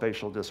called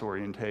spatial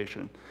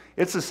disorientation.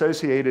 It's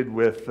associated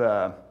with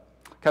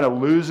kind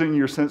of losing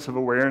your sense of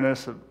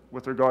awareness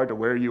with regard to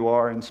where you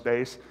are in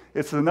space.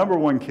 It's the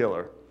 #1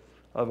 killer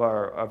of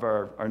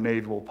our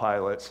naval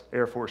pilots,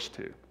 Air Force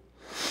 2.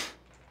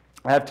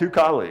 I have two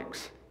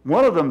colleagues.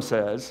 One of them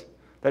says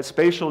that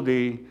spatial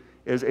D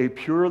is a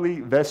purely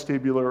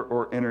vestibular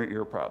or inner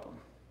ear problem,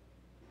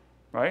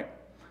 right?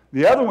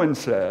 The other one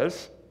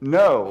says,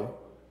 no,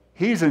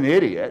 he's an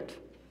idiot.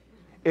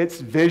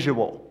 It's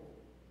visual.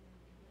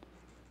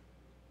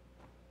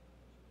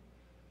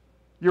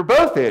 You're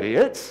both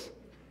idiots,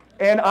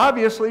 and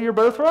obviously you're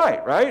both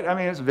right? I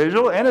mean, it's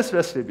visual and it's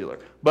vestibular.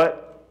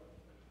 But,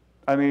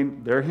 I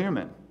mean, they're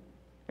human.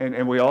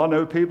 And we all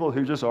know people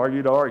who just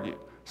argue to argue.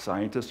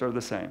 Scientists are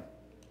the same.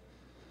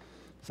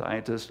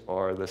 Scientists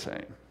are the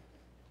same.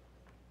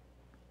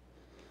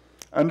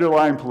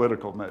 Underlying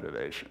political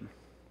motivation,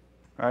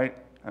 right?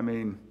 I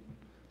mean,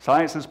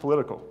 science is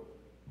political.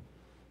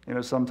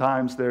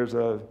 Sometimes there's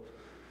a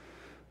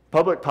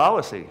public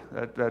policy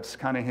that's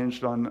kind of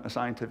hinged on a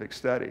scientific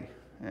study.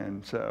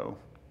 And so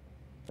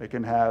they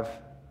can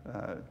have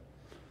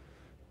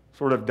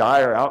sort of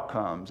dire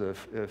outcomes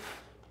if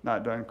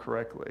not done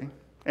correctly.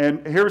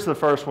 And here's the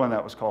first one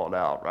that was called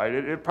out, right?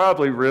 It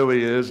probably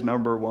really is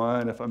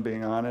 #1, if I'm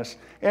being honest.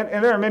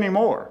 And there are many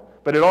more,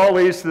 but it all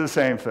leads to the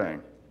same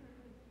thing,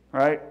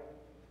 right?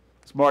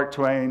 It's Mark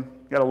Twain.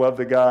 You gotta love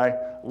the guy.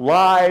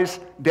 Lies,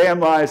 damn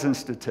lies, and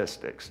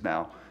statistics.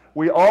 Now,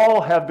 we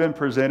all have been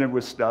presented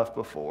with stuff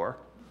before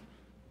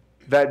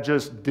that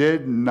just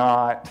did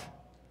not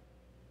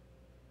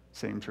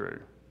seem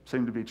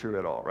to be true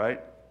at all,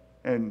 right?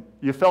 And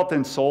you felt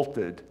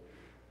insulted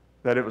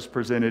that it was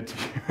presented to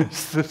you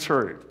as the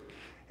truth.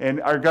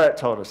 And our gut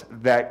told us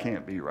that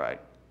can't be right.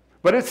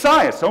 But it's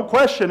science, don't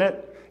question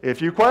it.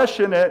 If you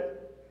question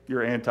it,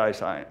 you're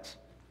anti-science.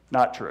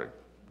 Not true.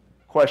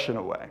 Question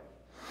away.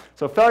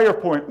 So failure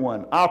point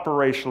 1,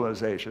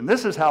 operationalization.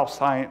 This is how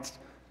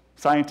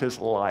scientists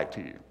lie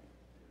to you.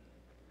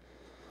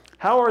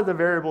 How are the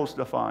variables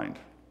defined?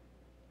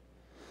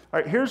 All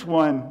right, here's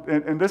one,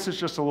 and this is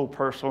just a little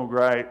personal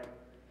gripe.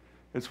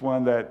 It's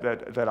one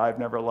that I've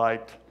never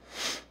liked.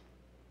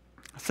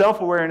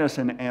 Self-awareness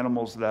in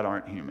animals that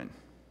aren't human.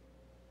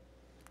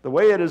 The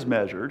way it is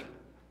measured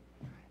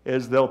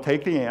is they'll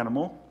take the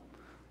animal,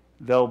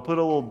 they'll put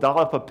a little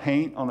dollop of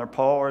paint on their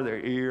paw or their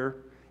ear,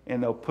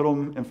 and they'll put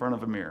them in front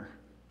of a mirror.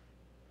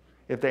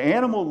 If the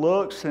animal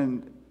looks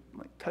and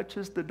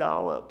touches the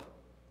dollop,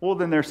 well,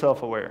 then they're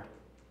self-aware.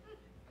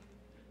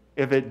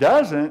 If it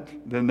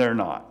doesn't, then they're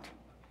not.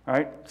 All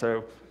right?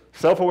 So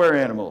self-aware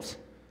animals,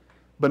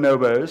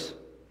 bonobos,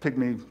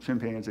 pygmy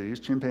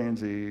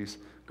chimpanzees,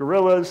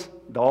 gorillas,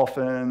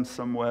 dolphins,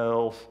 some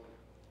whales,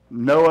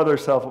 no other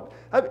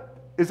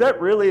is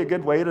that really a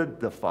good way to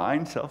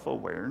define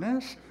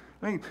self-awareness?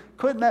 I mean,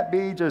 couldn't that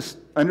be just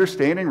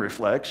understanding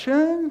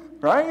reflection,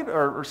 right?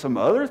 Or some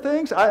other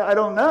things? I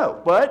don't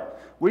know.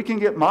 But we can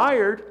get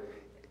mired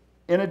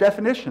in a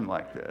definition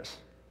like this,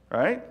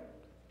 right?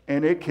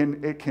 And it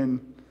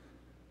can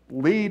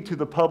lead to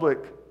the public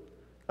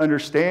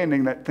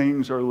understanding that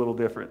things are a little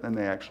different than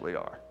they actually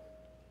are,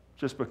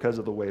 just because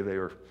of the way they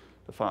are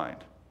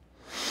defined.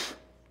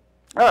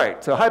 All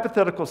right, so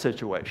hypothetical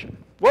situation.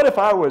 What if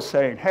I was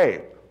saying,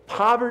 hey,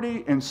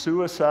 poverty and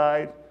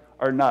suicide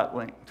are not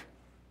linked?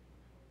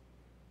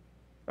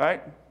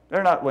 Right?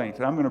 They're not linked,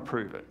 and I'm going to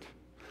prove it.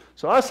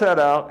 So I set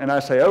out and I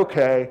say,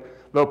 okay,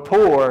 The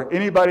poor,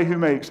 anybody who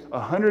makes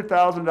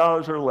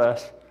 $100,000 or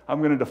less, I'm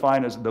going to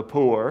define as the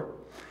poor.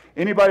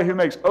 Anybody who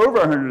makes over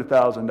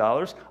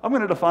 $100,000, I'm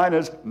going to define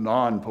as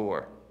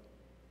non-poor.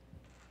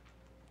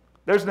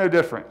 There's no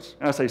difference.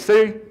 And I say,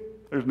 see,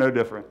 there's no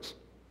difference.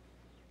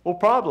 Well,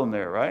 problem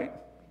there, right?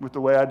 With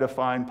the way I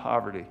define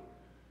poverty.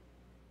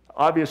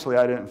 Obviously,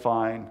 I didn't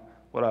find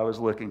what I was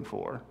looking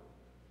for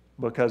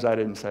because I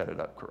didn't set it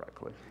up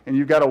correctly. And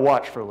you've got to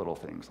watch for little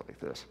things like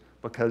this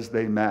because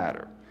they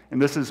matter.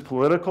 And this is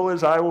political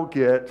as I will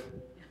get.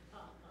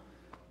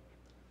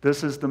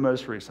 This is the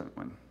most recent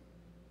one.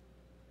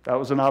 That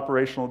was an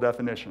operational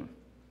definition.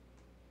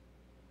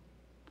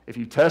 If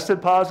you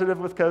tested positive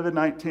with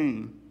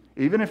COVID-19,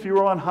 even if you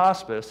were on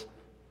hospice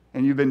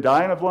and you've been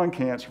dying of lung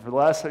cancer for the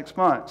last 6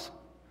 months,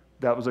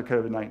 that was a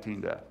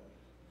COVID-19 death.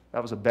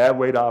 That was a bad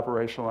way to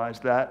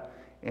operationalize that,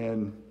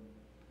 and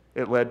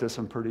it led to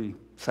some pretty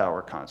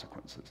sour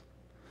consequences.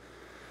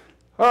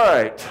 All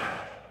right,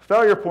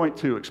 failure point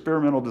 2,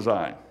 experimental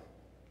design.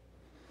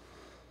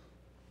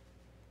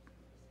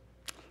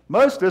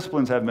 Most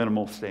disciplines have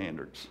minimal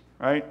standards,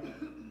 right?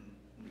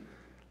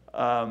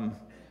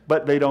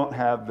 But they don't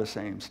have the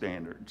same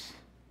standards.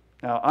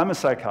 Now, I'm a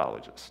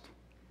psychologist.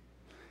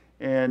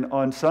 And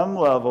on some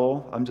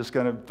level, I'm just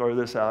going to throw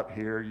this out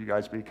here, you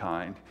guys be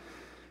kind.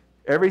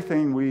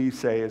 Everything we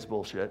say is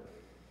bullshit.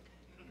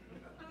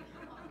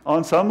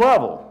 On some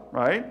level,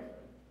 right?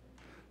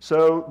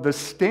 So the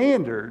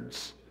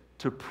standards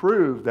to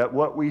prove that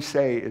what we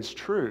say is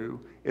true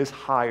is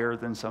higher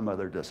than some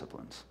other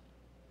disciplines.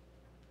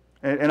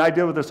 And I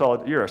deal with this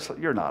all,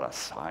 you're not a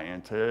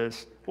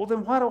scientist. Well,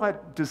 then why do I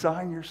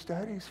design your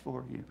studies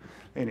for you?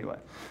 Anyway,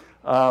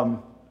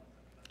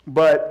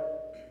 but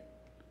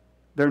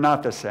they're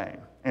not the same.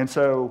 And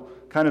so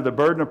kind of the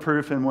burden of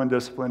proof in one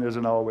discipline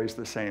isn't always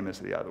the same as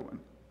the other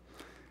one.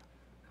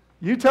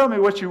 You tell me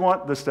what you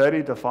want the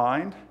study to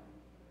find,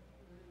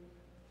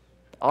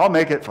 I'll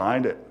make it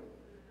find it.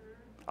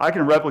 I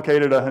can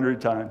replicate it 100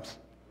 times.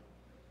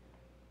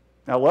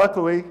 Now,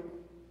 luckily,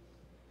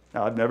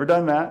 I've never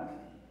done that.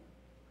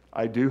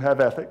 I do have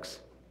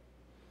ethics,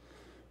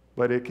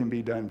 but it can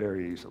be done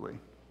very easily.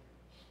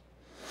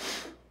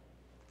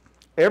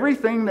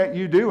 Everything that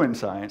you do in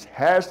science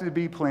has to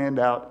be planned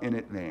out in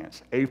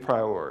advance, a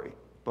priori,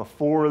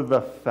 before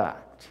the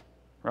fact,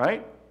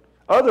 right?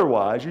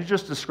 Otherwise, you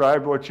just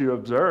described what you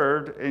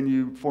observed and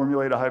you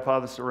formulate a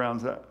hypothesis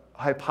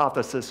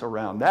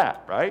around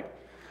that, right?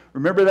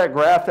 Remember that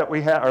graph that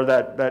we had, or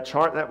that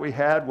chart that we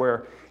had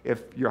where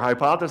if your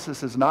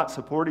hypothesis is not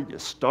supported, you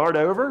start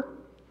over?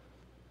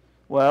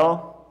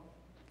 Well,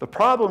 the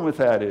problem with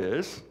that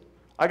is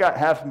I got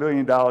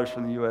 $500,000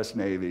 from the U.S.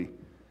 Navy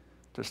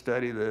to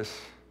study this,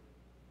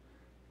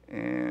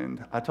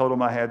 and I told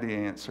them I had the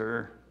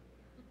answer,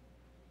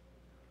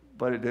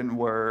 but it didn't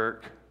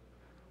work.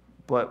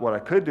 But what I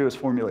could do is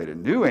formulate a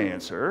new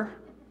answer.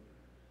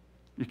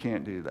 You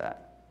can't do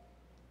that.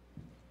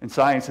 And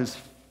science is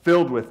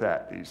filled with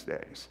that these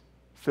days,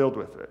 filled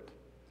with it.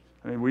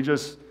 I mean, we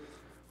just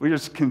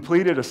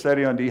completed a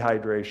study on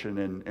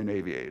dehydration in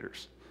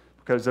aviators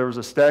because there was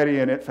a study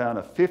and it found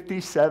a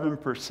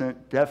 57%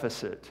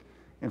 deficit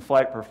in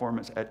flight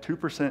performance at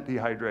 2%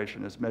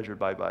 dehydration as measured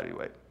by body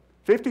weight.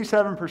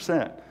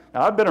 57%.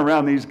 Now, I've been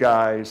around these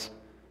guys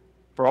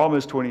for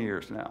almost 20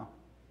 years now.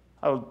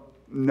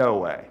 No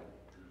way,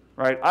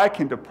 right? I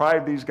can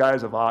deprive these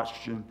guys of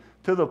oxygen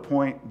to the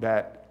point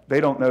that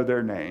they don't know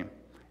their name,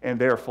 and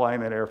they're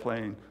flying that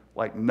airplane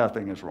like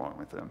nothing is wrong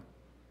with them.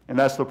 And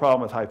that's the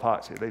problem with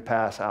hypoxia. They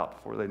pass out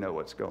before they know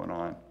what's going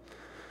on.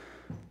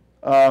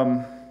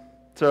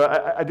 So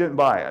I didn't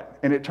buy it.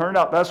 And it turned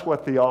out that's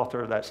what the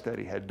author of that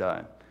study had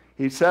done.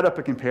 He set up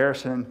a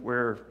comparison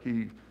where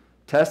he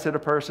tested a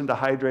person,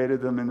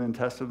 dehydrated them, and then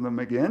tested them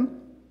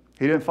again.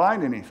 He didn't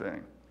find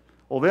anything.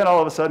 Well, then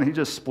all of a sudden he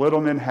just split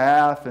them in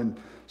half and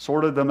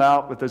sorted them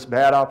out with this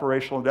bad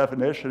operational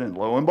definition, and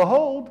lo and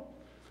behold,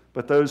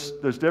 but those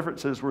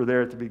differences were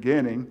there at the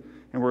beginning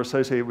and were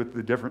associated with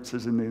the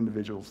differences in the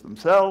individuals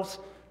themselves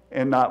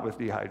and not with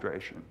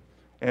dehydration.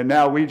 And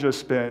now we just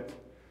spent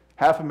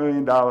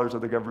 $500,000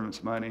 of the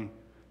government's money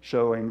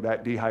showing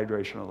that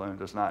dehydration alone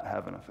does not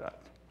have an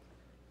effect.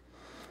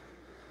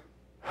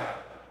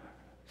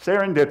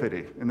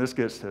 Serendipity, and this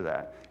gets to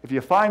that. If you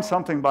find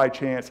something by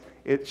chance,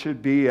 it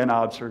should be an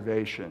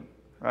observation,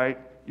 right?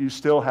 You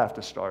still have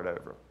to start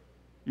over.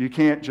 You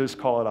can't just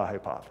call it a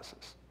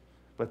hypothesis.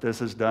 But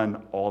this is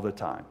done all the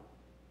time.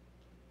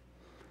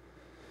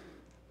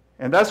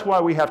 And that's why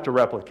we have to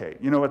replicate.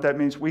 You know what that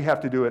means? We have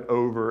to do it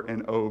over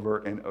and over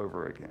and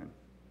over again.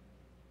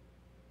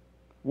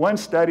 One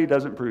study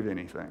doesn't prove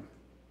anything.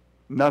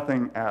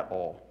 Nothing at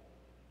all.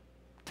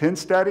 10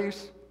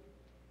 studies,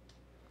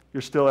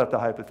 you're still at the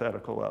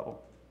hypothetical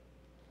level.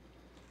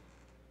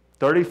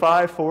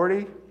 35,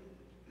 40,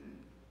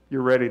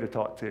 you're ready to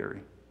talk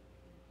theory.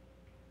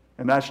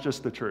 And that's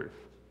just the truth.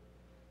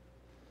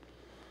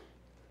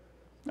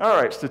 All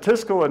right,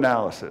 statistical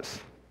analysis.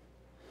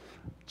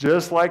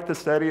 Just like the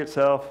study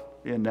itself,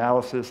 the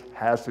analysis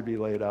has to be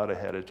laid out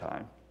ahead of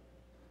time.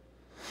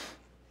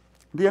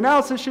 The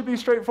analysis should be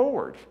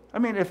straightforward. I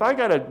mean, if I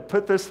got to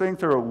put this thing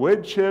through a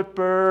wood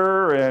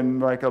chipper and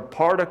like a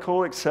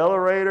particle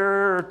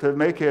accelerator to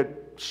make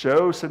it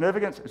show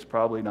significance, it's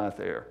probably not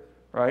there,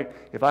 right?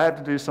 If I have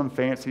to do some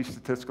fancy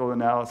statistical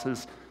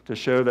analysis to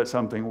show that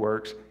something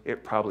works,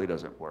 it probably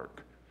doesn't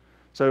work.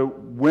 So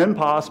when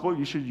possible,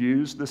 you should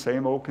use the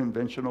same old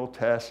conventional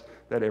test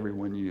that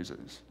everyone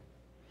uses.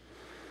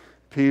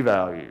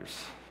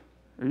 P-values.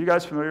 Are you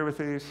guys familiar with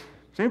these?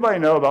 Does anybody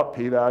know about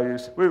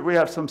p-values? We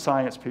have some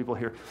science people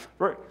here.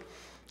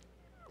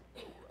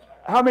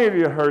 How many of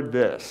you heard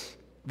this?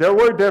 There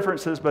were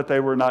differences, but they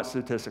were not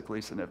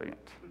statistically significant.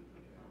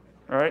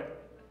 All right?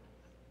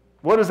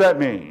 What does that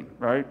mean,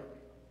 right?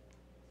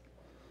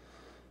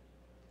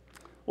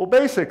 Well,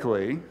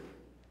 basically,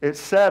 it's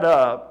set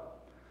up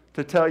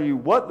to tell you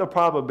what the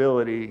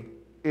probability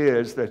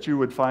is that you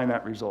would find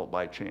that result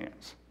by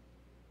chance.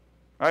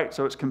 All right,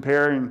 so it's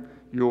comparing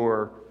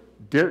your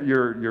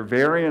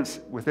variance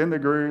within the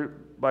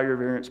group by your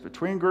variance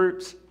between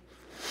groups.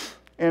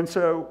 And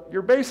so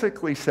you're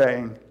basically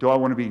saying, do I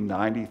want to be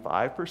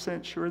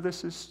 95% sure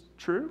this is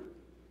true?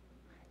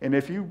 And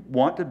if you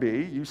want to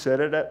be, you set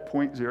it at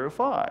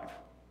 0.05.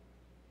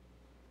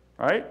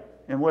 Right?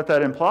 And what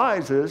that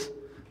implies is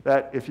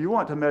that if you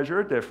want to measure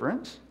a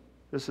difference,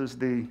 this is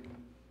the,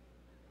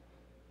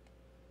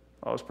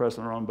 I was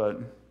pressing the wrong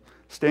button,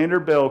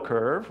 standard bell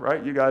curve,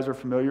 right? You guys are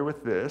familiar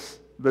with this,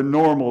 the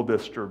normal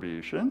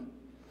distribution.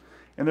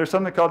 And there's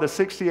something called the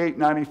 68,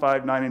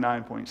 95,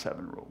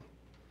 99.7 rule.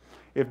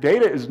 If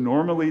data is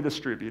normally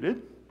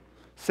distributed,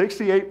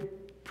 68%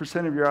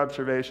 of your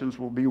observations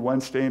will be one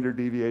standard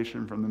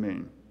deviation from the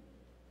mean.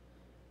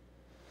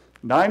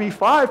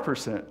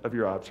 95% of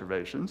your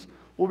observations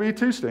will be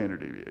two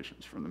standard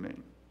deviations from the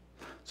mean.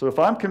 So if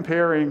I'm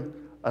comparing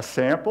a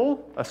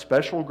sample, a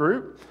special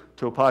group,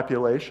 to a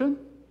population,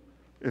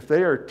 if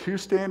they are two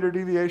standard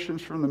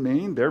deviations from the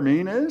mean, their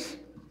mean is,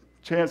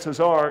 chances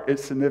are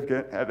it's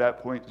significant at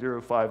that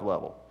 0.05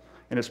 level.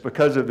 And it's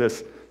because of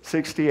this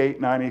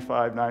 68,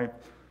 95,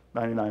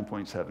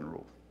 99.7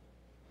 rule.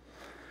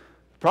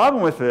 The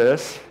problem with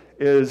this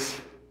is,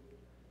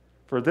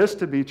 for this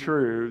to be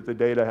true, the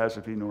data has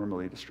to be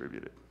normally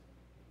distributed,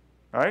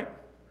 right?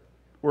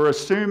 We're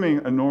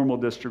assuming a normal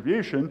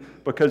distribution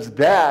because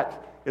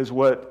that is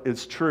what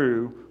is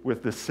true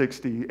with the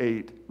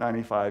 68,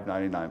 95,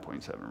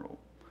 99.7 rule.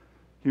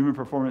 Human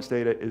performance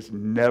data is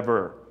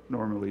never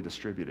normally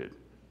distributed.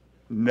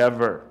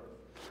 Never.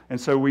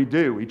 And so we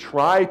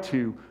try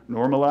to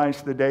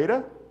normalize the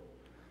data.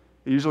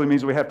 It usually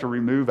means we have to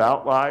remove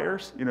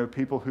outliers,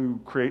 people who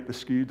create the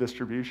skewed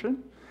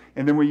distribution.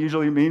 And then we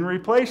usually mean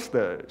replace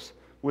those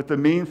with the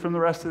mean from the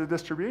rest of the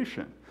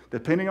distribution.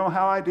 Depending on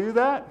how I do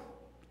that,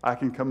 I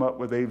can come up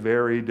with a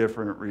very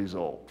different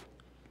result,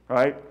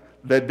 right?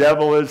 The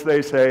devil, as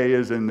they say,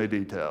 is in the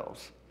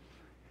details.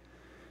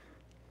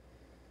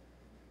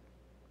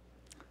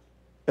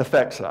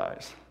 Effect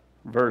size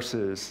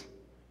versus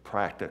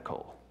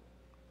practical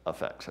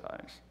effect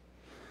size.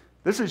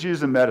 This is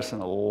used in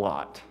medicine a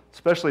lot,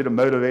 especially to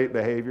motivate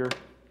behavior,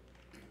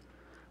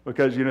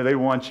 because they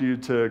want you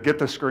to get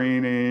the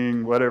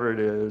screening, whatever it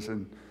is,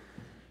 and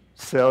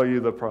sell you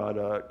the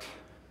product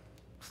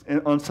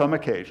on some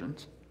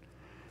occasions.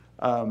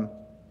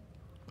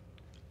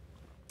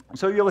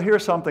 So you'll hear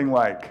something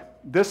like,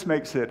 this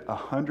makes it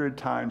 100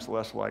 times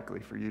less likely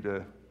for you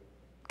to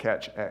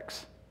catch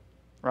X,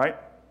 right?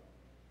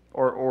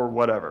 Or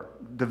whatever,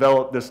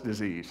 develop this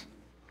disease.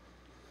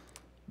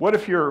 What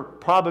if your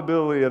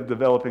probability of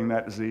developing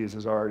that disease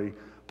is already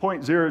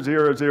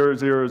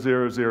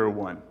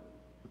 0.000001?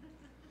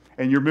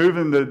 And you're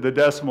moving the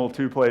decimal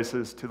 2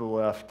 places to the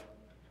left.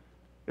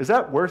 Is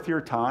that worth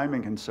your time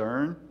and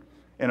concern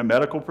in a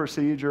medical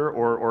procedure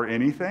or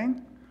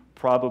anything?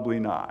 Probably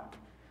not.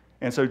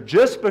 And so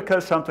just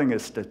because something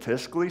is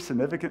statistically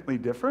significantly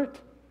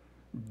different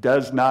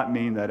does not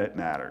mean that it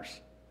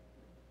matters.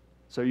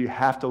 So you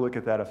have to look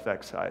at that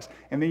effect size.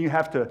 And then you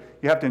have to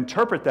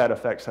interpret that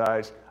effect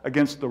size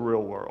against the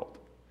real world,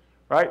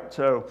 right?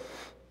 So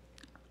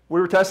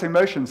we were testing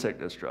motion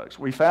sickness drugs.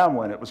 We found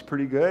one. It was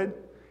pretty good.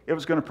 It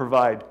was going to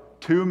provide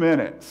 2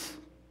 minutes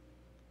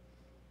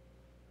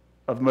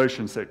of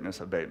motion sickness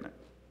abatement.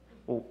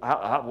 Well,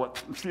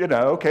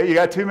 okay, you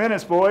got 2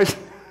 minutes, boys.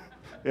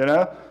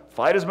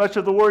 Fight as much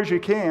of the war as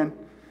you can.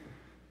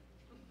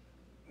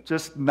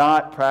 Just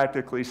not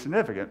practically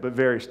significant, but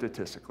very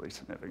statistically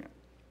significant.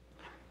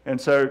 And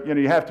so,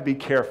 you have to be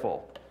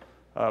careful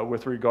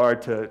with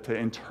regard to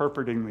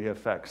interpreting the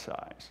effect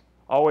size.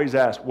 Always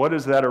ask, what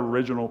is that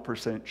original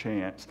percent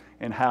chance,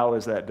 and how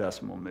is that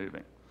decimal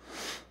moving?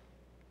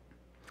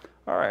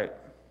 All right,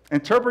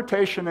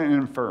 interpretation and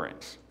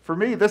inference. For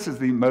me, this is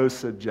the most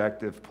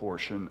subjective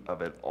portion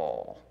of it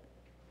all.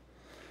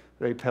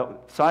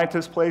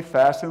 Scientists play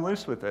fast and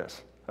loose with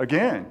this.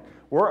 Again,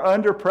 we're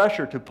under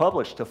pressure to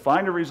publish, to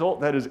find a result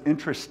that is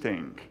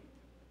interesting.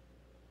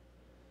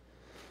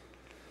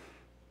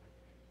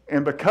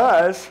 And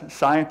because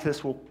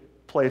scientists will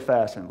play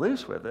fast and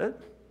loose with it,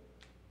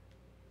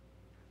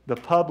 the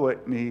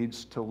public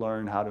needs to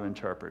learn how to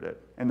interpret it.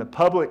 And the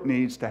public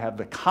needs to have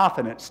the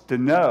confidence to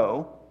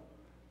know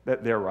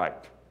that they're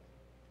right?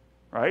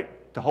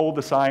 To hold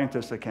the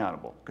scientists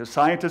accountable. Because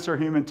scientists are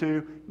human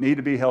too, need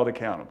to be held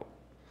accountable.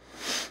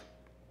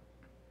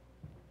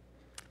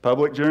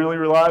 Public generally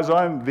relies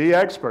on the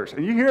experts.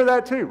 And you hear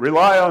that too,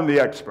 rely on the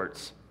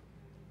experts.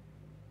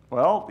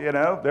 Well,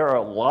 there are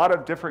a lot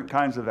of different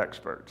kinds of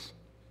experts,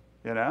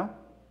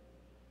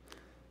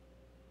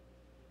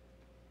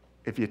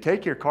 If you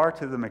take your car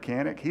to the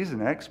mechanic, he's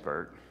an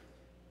expert.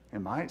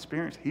 In my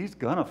experience, he's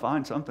going to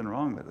find something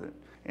wrong with it,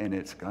 and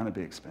it's going to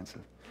be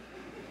expensive.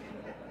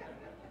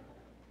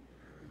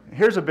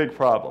 Here's a big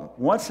problem.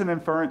 Once an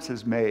inference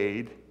is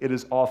made, it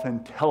is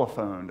often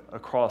telephoned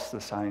across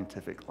the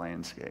scientific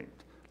landscape,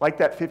 like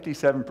that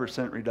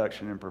 57%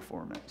 reduction in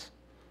performance.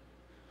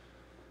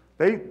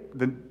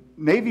 The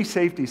Navy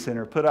Safety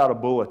Center put out a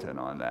bulletin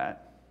on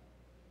that.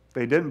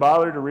 They didn't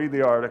bother to read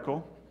the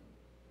article.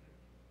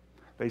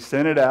 They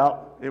sent it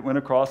out. It went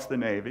across the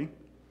Navy.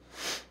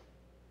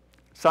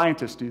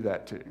 Scientists do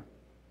that too.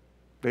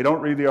 They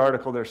don't read the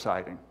article they're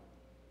citing.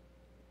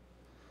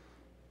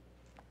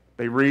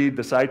 They read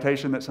the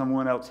citation that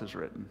someone else has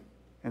written,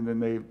 and then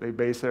they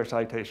base their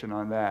citation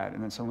on that,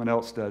 and then someone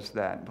else does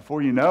that.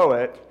 Before you know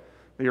it,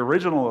 the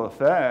original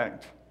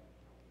effect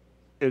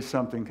is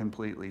something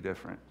completely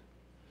different.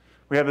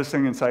 We have this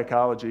thing in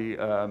psychology,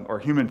 or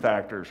human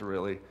factors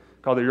really,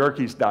 called the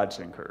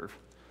Yerkes-Dodson curve.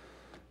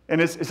 And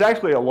it's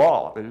actually a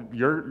law, the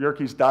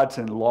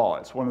Yerkes-Dodson law.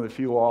 It's one of the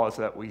few laws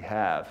that we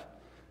have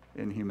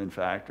in human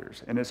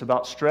factors. And it's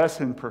about stress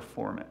and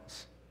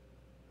performance.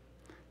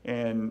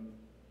 And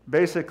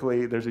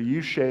basically, there's a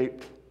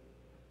U-shaped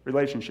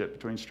relationship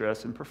between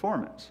stress and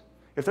performance.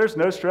 If there's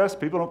no stress,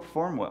 people don't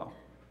perform well.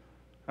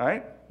 All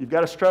right? You've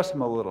got to stress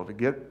them a little to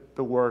get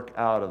the work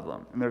out of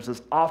them. And there's this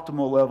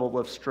optimal level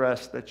of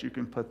stress that you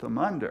can put them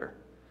under.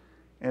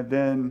 And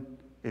then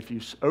if you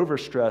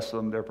overstress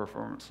them, their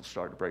performance will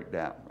start to break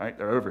down, right?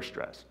 They're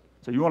overstressed.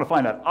 So you want to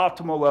find that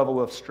optimal level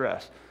of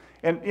stress.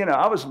 And,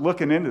 I was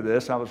looking into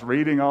this. I was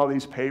reading all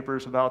these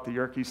papers about the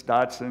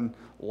Yerkes-Dodson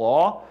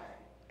law,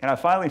 and I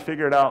finally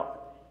figured out,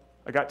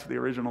 I got to the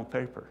original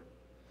paper.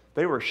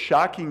 They were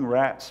shocking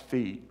rats'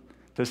 feet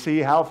to see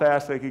how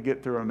fast they could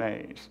get through a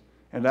maze,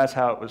 and that's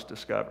how it was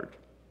discovered.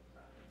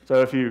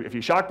 So if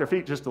you shock their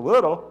feet just a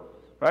little,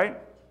 right,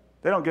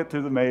 they don't get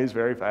through the maze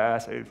very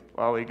fast. They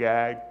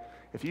lollygag.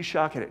 If you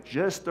shock it at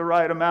just the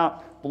right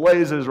amount,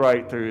 blazes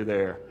right through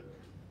there.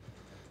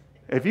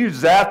 If you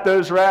zap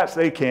those rats,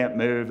 they can't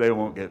move. They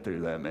won't get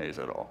through that maze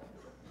at all,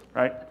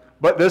 right?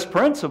 But this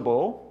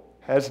principle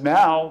has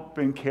now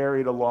been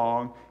carried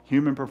along,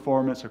 human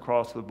performance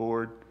across the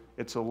board.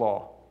 It's a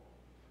law.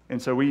 And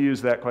so we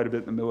use that quite a bit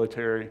in the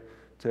military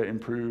to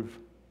improve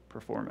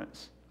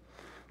performance.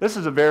 This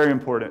is a very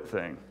important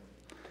thing.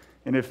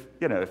 And if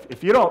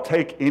you don't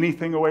take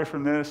anything away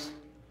from this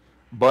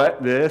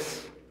but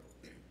this,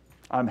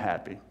 I'm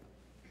happy.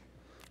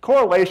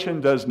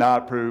 Correlation does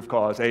not prove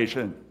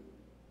causation.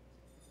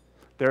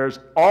 There's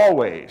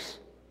always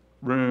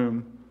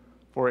room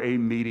for a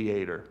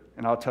mediator.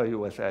 And I'll tell you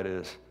what that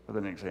is with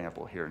an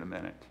example here in a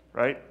minute,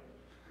 right?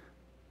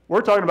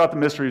 We're talking about the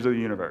mysteries of the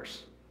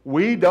universe.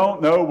 We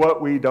don't know what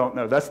we don't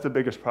know. That's the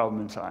biggest problem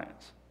in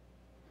science.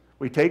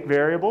 We take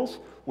variables,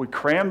 we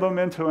cram them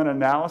into an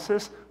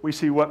analysis, we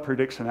see what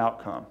predicts an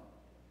outcome.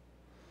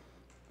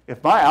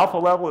 If my alpha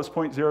level is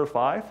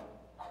 0.05,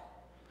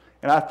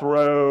 and I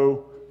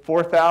throw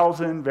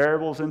 4,000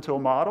 variables into a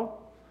model,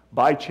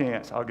 by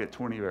chance, I'll get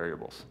 20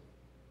 variables.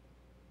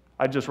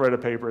 I just read a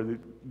paper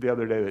the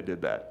other day that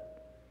did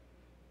that.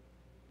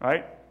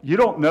 Right? You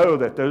don't know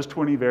that those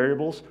 20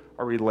 variables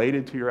are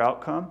related to your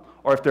outcome,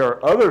 or if there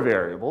are other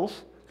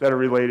variables that are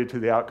related to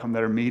the outcome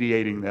that are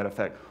mediating that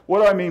effect.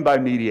 What do I mean by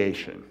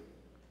mediation?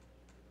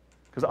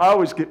 Because I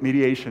always get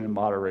mediation and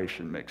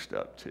moderation mixed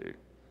up too.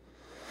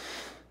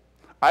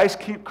 Ice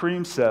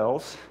cream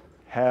cells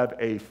have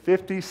a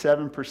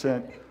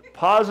 57%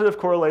 positive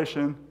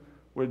correlation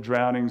with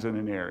drownings in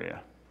an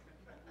area.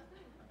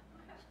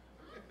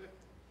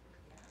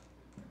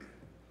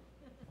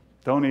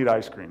 Don't eat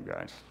ice cream,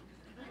 guys.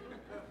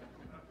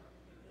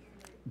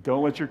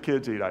 Don't let your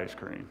kids eat ice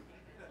cream.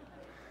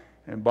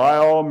 And by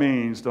all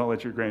means, don't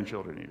let your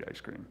grandchildren eat ice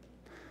cream.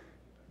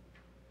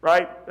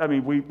 Right? I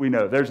mean, we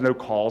know there's no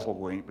causal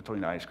link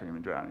between ice cream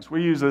and drownings.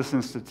 We use this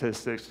in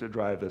statistics to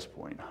drive this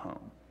point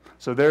home.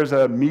 So there's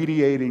a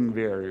mediating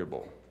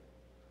variable,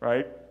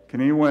 right?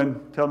 Can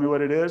anyone tell me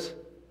what it is?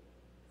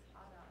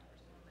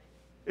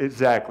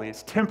 Exactly.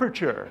 It's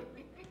temperature,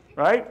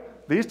 right?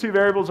 These two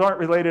variables aren't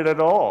related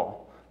at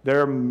all.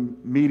 They're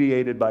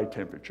mediated by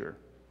temperature.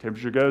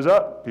 Temperature goes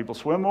up, people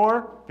swim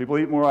more, people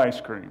eat more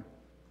ice cream.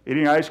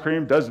 Eating ice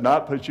cream does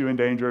not put you in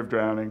danger of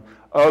drowning,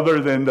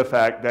 other than the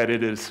fact that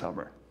it is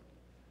summer.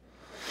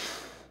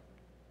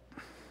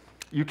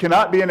 You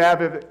cannot be an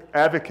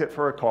advocate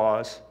for a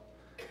cause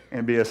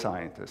and be a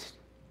scientist.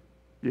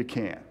 You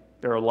can't.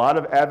 There are a lot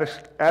of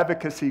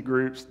advocacy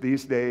groups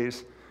these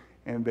days,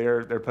 and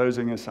they're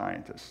posing as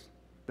scientists.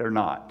 They're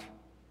not.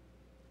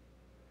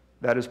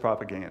 that is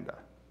propaganda.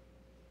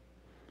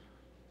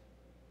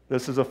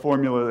 This is a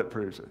formula that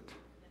proves it.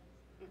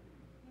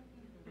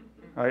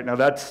 All right, now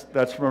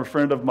that's from a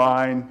friend of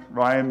mine,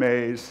 Ryan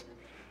Mays.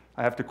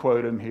 I have to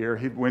quote him here.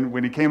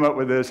 When he came up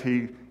with this,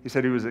 he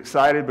said he was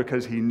excited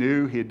because he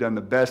knew he had done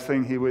the best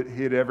thing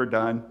he had ever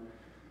done,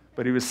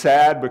 but he was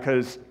sad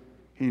because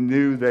he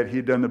knew that he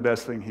had done the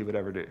best thing he would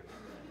ever do.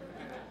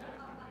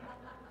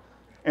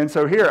 And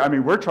so here, I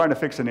mean, we're trying to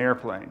fix an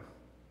airplane.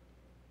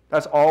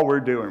 That's all we're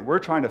doing. We're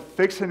trying to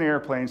fix an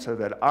airplane so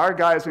that our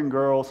guys and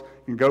girls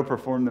can go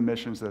perform the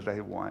missions that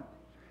they want.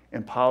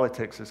 And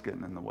politics is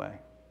getting in the way.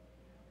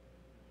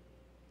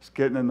 It's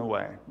getting in the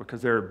way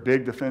because there are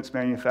big defense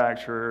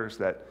manufacturers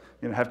that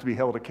have to be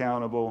held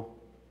accountable.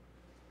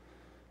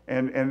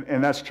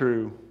 And that's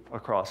true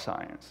across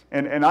science.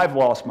 And I've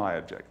lost my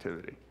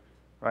objectivity,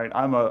 right?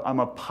 I'm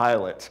a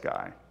pilots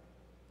guy.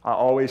 I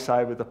always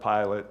side with the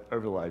pilot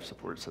over the life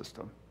support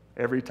system.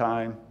 Every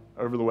time,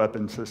 over the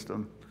weapons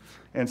system.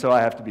 And so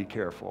I have to be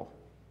careful,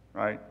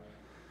 right?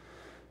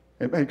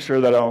 And make sure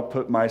that I don't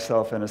put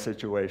myself in a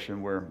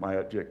situation where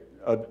my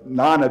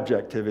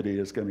non-objectivity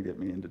is going to get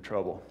me into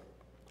trouble.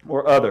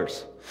 Or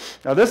others.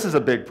 Now this is a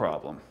big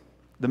problem.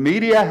 The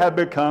media have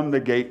become the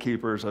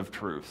gatekeepers of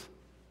truth.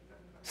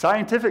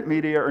 Scientific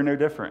media are no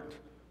different.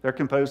 They're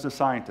composed of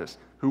scientists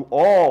who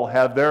all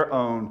have their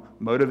own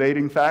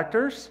motivating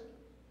factors,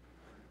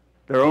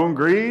 their own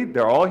greed.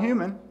 They're all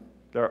human.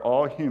 They're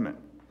all human.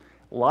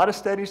 A lot of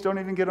studies don't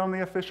even get on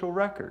the official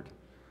record.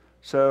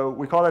 So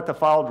we call that the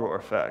file drawer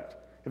effect.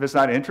 If it's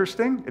not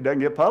interesting, it doesn't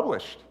get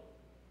published,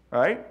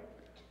 right?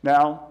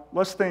 Now,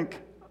 let's think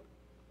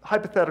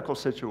hypothetical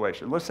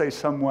situation. Let's say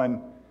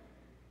someone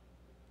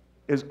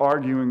is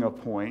arguing a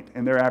point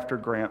and they're after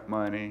grant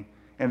money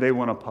and they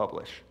want to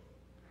publish.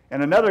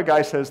 And another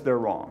guy says they're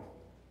wrong,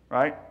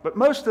 right? But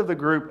most of the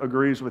group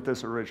agrees with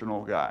this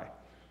original guy.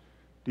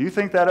 Do you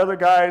think that other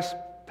guy's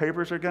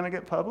papers are going to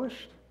get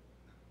published?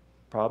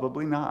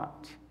 Probably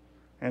not.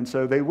 And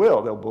so they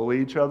will. They'll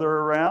bully each other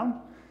around,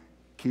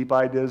 keep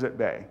ideas at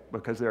bay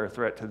because they're a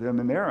threat to them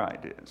and their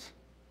ideas.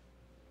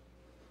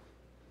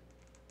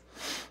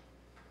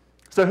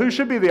 So who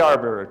should be the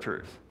arbiter of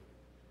truth?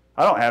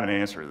 I don't have an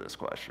answer to this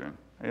question.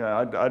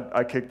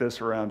 I kick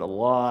this around a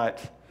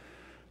lot.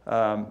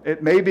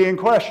 It may be in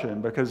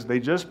question because they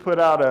just put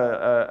out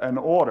an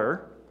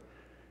order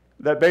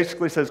that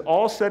basically says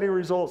all study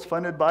results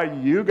funded by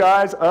you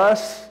guys,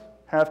 us,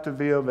 have to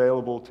be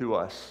available to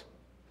us.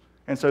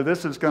 And so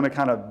this is going to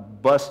kind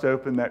of bust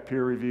open that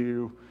peer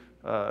review,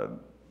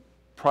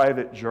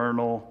 private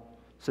journal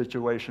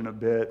situation a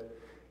bit.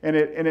 And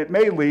it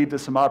may lead to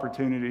some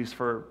opportunities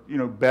for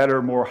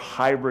better, more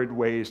hybrid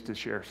ways to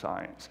share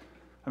science.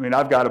 I mean,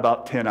 I've got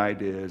about 10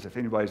 ideas. If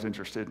anybody's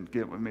interested in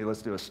getting with me,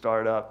 let's do a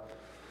startup.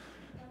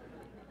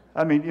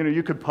 I mean,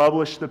 you could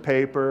publish the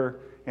paper,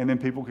 and then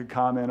people could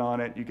comment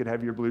on it. You could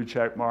have your blue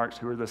check marks,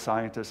 who are the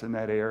scientists in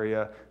that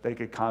area. They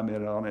could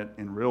comment on it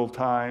in real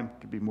time.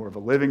 It could be more of a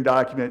living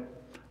document.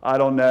 I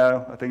don't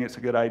know. I think it's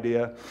a good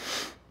idea.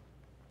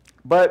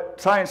 But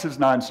science is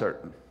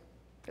non-certain.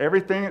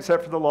 Everything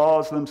except for the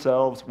laws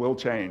themselves will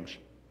change,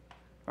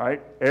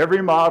 right?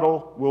 Every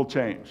model will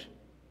change.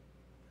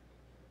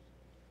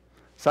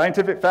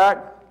 Scientific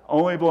fact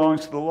only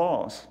belongs to the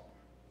laws.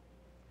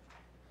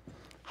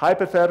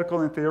 Hypothetical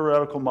and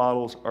theoretical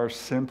models are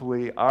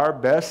simply our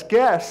best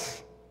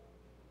guess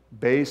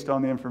based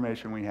on the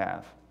information we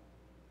have.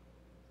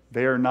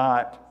 They are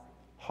not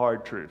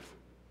hard truth.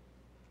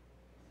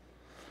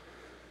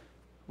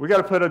 We got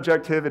to put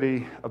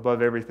objectivity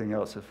above everything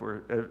else if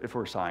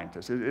we're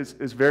scientists.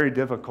 It's very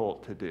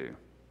difficult to do,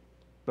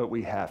 but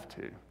we have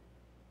to.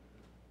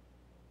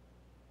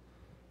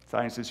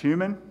 Science is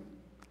human,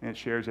 and it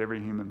shares every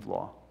human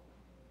flaw.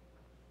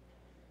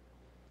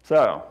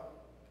 So,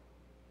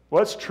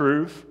 what's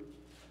truth?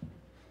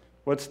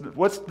 What's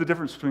the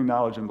difference between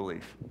knowledge and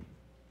belief?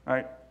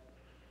 Right?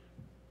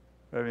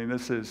 I mean,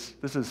 this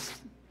is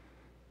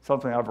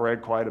something I've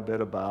read quite a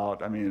bit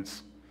about. I mean,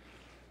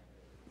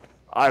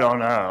 I don't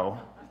know,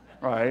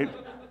 right?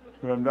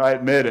 I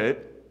admit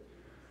it.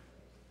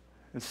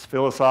 It's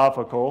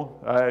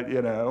philosophical,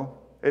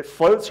 It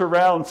floats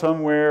around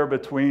somewhere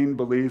between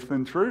belief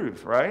and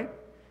truth, right?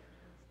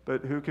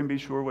 But who can be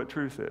sure what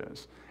truth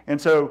is?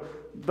 And so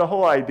the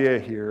whole idea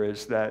here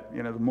is that,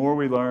 the more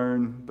we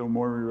learn, the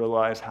more we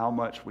realize how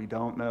much we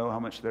don't know, how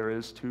much there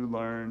is to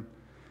learn.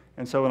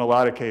 And so in a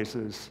lot of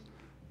cases,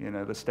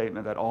 the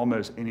statement that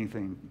almost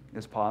anything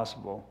is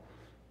possible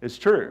is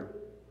true.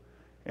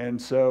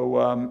 And so,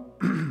 I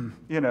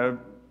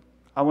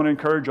want to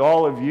encourage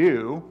all of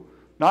you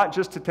not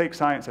just to take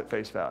science at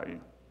face value,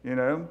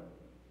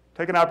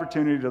 Take an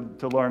opportunity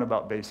to learn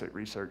about basic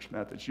research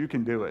methods. You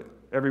can do it.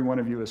 Every one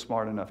of you is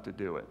smart enough to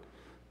do it.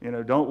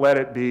 Don't let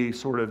it be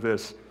sort of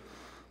this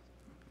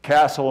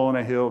castle on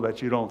a hill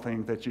that you don't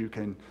think that you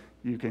can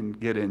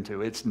get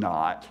into. It's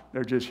not.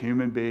 They're just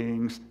human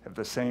beings, have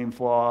the same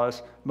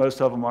flaws.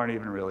 Most of them aren't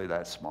even really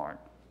that smart.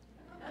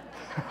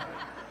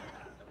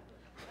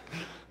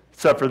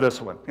 Except for this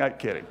one. Not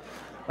kidding.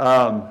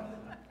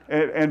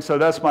 And so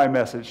that's my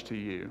message to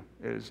you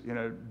is, you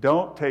know,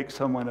 don't take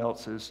someone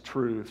else's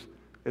truth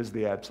as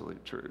the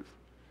absolute truth.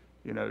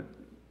 You know,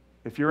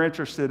 if you're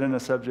interested in a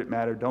subject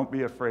matter, don't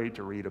be afraid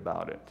to read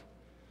about it.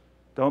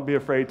 Don't be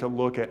afraid to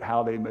look at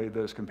how they made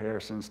those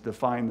comparisons,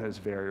 define those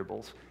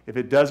variables. If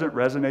it doesn't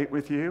resonate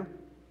with you,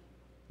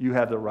 you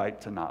have the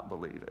right to not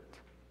believe it,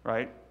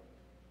 right?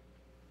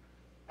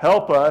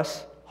 Help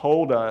us,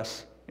 hold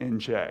us in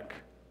check,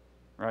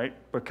 right?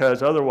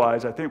 Because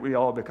otherwise, I think we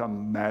all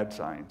become mad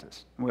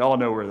scientists. And we all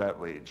know where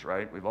that leads,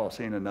 right? We've all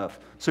seen enough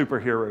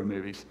superhero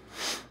movies.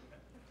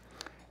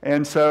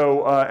 And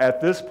so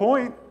at this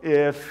point,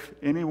 if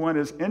anyone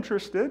is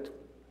interested,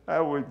 I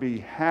would be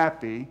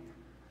happy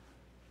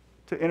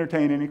to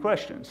entertain any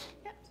questions.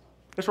 Yep.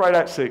 It's right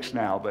at 6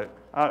 now, but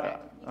I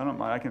don't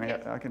mind.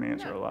 I can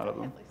answer a lot of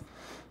them.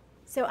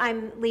 So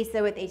I'm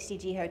Lisa with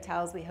HCG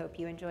Hotels. We hope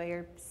you enjoy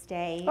your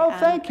stay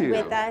thank you.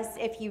 with us.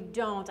 If you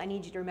don't, I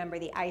need you to remember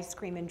the ice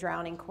cream and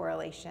drowning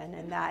correlation,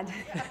 and that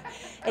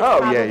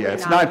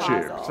it's not you.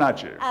 It's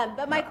not you.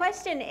 But my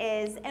question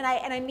is, and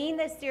I mean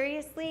this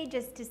seriously,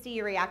 just to see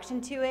your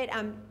reaction to it.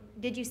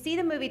 Did you see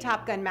the movie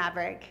Top Gun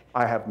Maverick?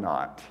 I have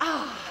not.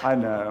 I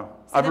know.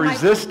 So I've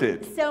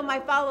resisted. So my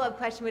follow-up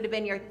question would have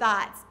been your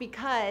thoughts,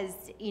 because,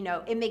 you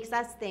know, it makes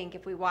us think,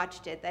 if we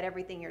watched it, that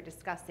everything you're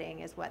discussing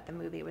is what the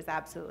movie was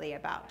absolutely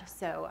about.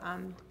 So,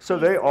 so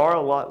they are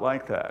a lot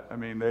like that. I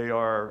mean, they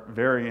are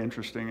very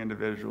interesting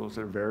individuals.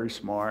 They're very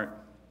smart.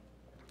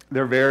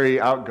 They're very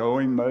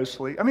outgoing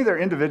mostly. I mean, they're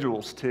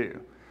individuals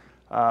too.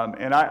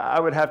 And I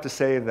would have to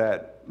say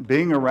that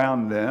being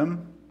around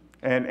them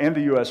and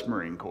the U.S.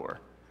 Marine Corps,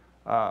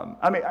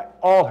 I mean,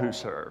 all who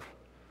serve,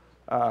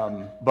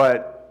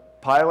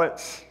 but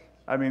pilots,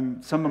 I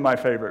mean, some of my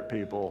favorite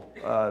people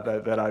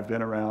that I've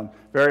been around,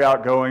 very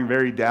outgoing,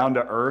 very down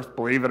to earth,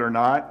 believe it or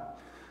not.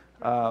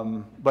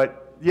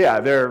 But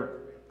yeah, they're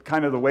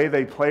kind of the way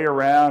they play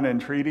around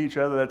and treat each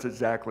other, that's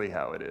exactly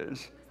how it is. It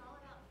was all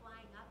about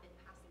flying up and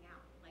passing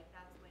out. Like,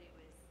 that's what it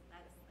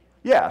was.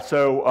 Yeah,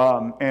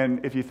 so,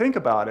 and if you think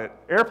about it,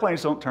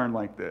 airplanes don't turn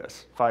like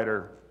this,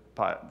 fighter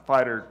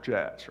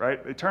jets,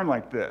 right? They turn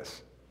like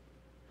this.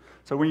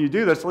 So when you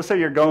do this, let's say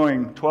you're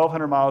going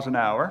 1,200 miles an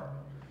hour,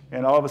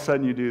 and all of a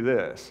sudden you do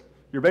this.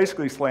 You're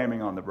basically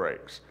slamming on the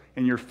brakes,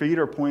 and your feet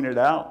are pointed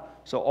out,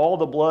 so all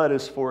the blood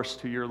is forced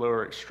to your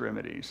lower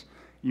extremities.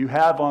 You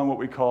have on what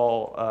we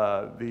call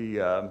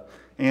the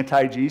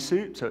anti-G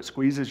suit, so it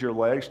squeezes your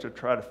legs to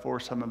try to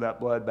force some of that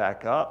blood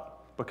back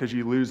up, because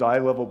you lose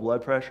eye-level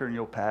blood pressure and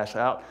you'll pass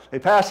out. They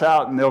pass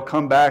out and they'll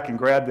come back and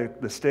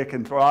grab the stick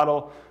and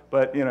throttle,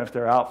 but you know, if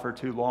they're out for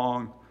too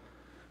long,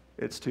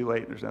 it's too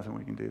late. There's nothing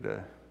we can do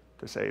to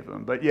save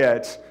them. But yeah,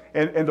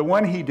 and the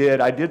one he did,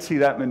 I did see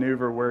that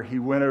maneuver where he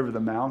went over the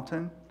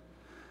mountain.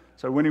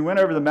 So when he went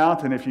over the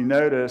mountain, if you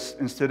notice,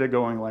 instead of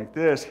going like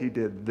this, he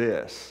did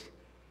this.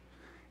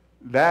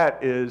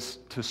 That is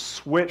to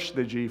switch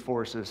the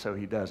G-forces so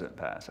he doesn't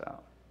pass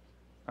out.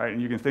 All right,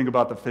 and you can think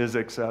about the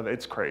physics of it.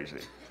 It's crazy.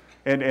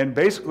 And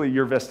basically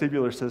your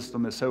vestibular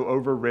system is so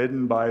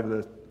overridden by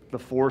the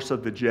force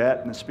of the jet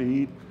and the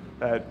speed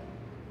that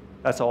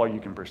that's all you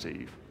can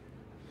perceive.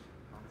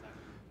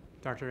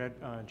 Dr.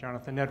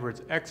 Jonathan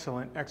Edwards,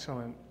 excellent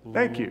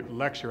Thank you.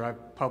 lecture.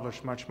 I've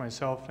published much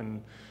myself.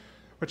 And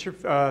what's your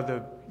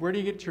where do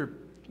you get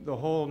the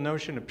whole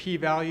notion of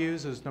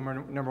p-values is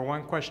number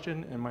one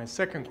question, and my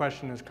second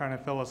question is kind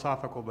of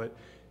philosophical, but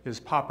is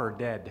Popper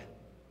dead?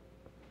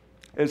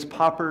 Is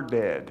Popper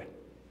dead?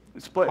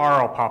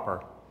 Karl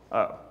Popper.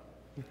 Oh.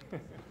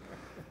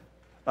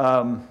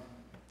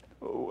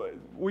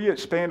 Will you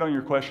expand on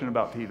your question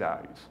about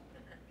p-values?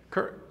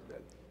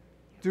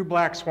 Do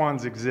black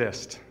swans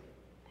exist?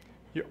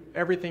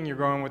 Everything you're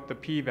going with the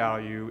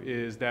p-value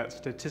is that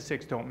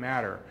statistics don't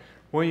matter.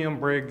 William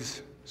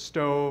Briggs,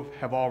 Stove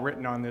have all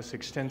written on this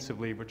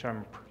extensively, which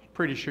I'm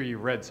pretty sure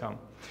you've read some.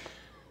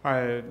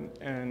 I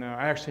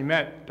actually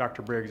met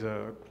Dr. Briggs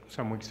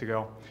some weeks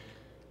ago.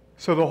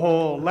 So the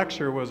whole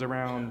lecture was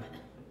around,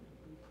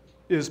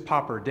 is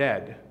Popper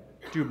dead?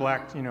 Do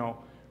black, you know,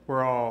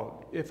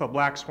 if a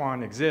black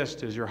swan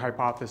exists, is your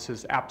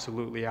hypothesis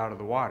absolutely out of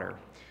the water?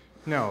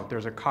 No,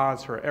 there's a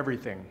cause for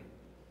everything.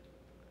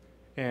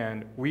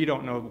 And we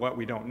don't know what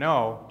we don't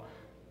know.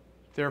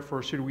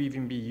 Therefore, should we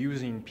even be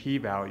using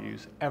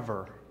p-values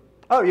ever?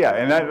 Oh yeah,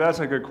 and that's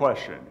a good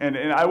question. And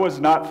I was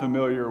not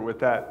familiar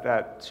with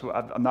so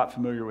I'm not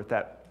familiar with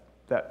that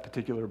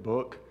particular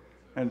book.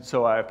 And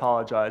so I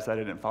apologize I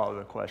didn't follow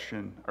the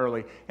question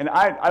early. And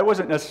I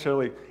wasn't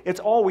necessarily, it's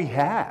all we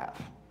have.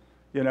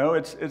 You know,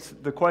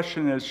 the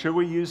question is, should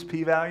we use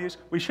p-values?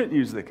 We shouldn't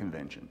use the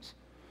conventions.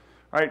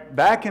 All right,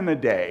 back in the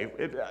day,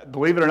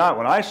 believe it or not,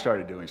 when I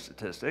started doing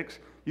statistics,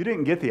 you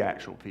didn't get the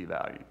actual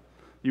p-value.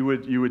 You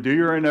would do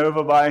your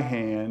ANOVA by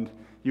hand,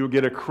 you would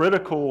get a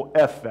critical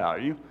F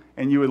value,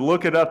 and you would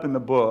look it up in the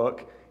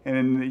book,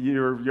 and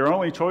your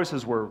only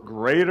choices were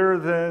greater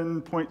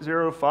than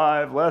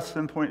 0.05, less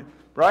than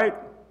right?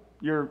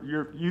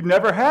 You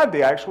never had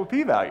the actual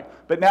p-value,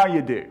 but now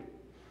you do.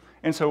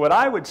 And so what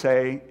I would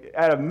say,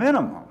 at a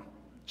minimum,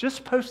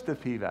 just post the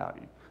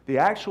p-value. the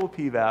actual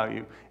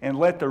p-value, and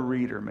let the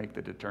reader make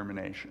the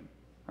determination,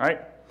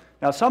 right?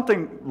 Now,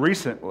 something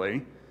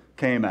recently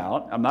came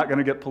out. I'm not going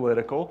to get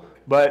political,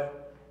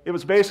 but it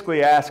was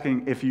basically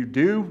asking, if you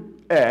do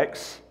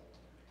X,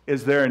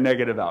 is there a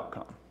negative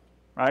outcome,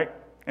 right?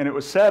 And it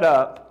was set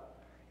up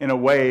in a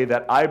way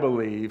that I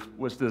believe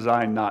was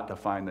designed not to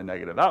find the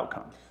negative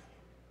outcome,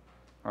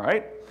 all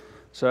right?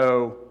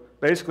 So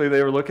basically,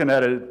 they were looking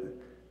at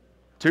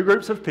two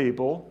groups of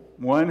people.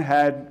 One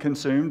had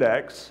consumed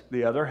X,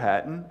 the other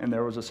hadn't, and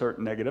there was a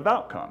certain negative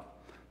outcome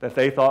that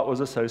they thought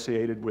was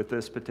associated with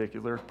this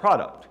particular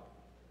product.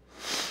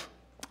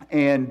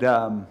 And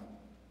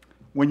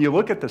when you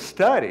look at the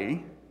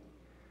study,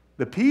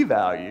 the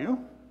p-value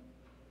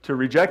to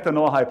reject the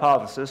null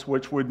hypothesis,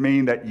 which would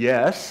mean that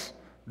yes,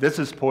 this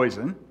is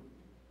poison,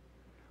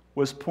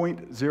 was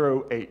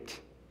 0.08.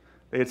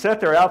 They had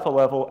set their alpha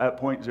level at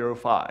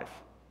 0.05.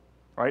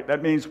 Right?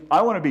 That means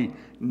I want to be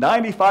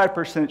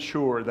 95%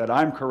 sure that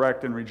I'm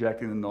correct in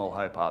rejecting the null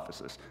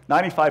hypothesis.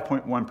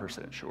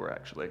 95.1% sure,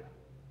 actually.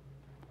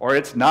 Or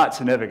it's not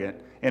significant,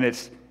 and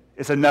it's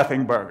a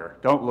nothing burger.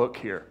 Don't look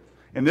here.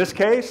 In this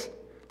case,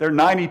 they're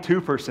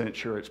 92%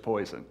 sure it's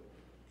poison.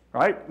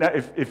 Right? Now,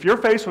 if you're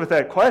faced with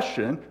that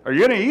question, are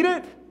you going to eat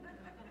it?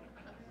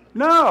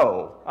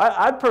 No.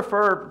 I'd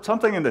prefer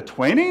something in the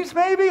 20s,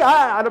 maybe?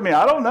 I mean,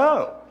 I don't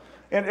know.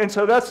 And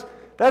so that's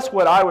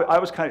what I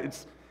was kind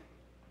of...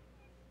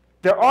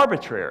 They're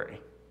arbitrary,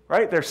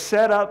 right? They're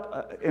set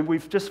up, and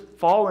we've just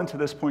fallen to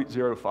this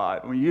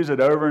 0.05. We use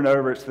it over and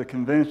over. It's the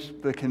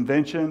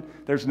convention.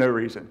 There's no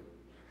reason.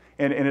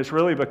 And it's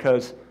really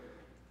because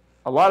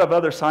a lot of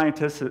other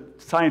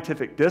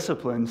scientific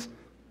disciplines,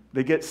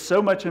 they get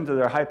so much into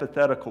their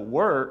hypothetical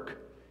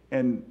work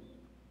and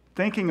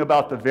thinking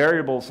about the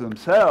variables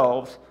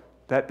themselves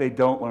that they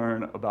don't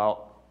learn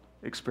about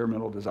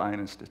experimental design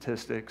and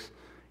statistics.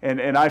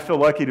 And I feel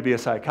lucky to be a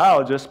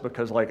psychologist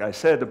because, like I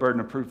said, the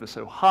burden of proof is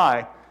so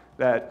high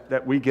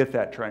that we get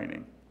that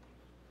training.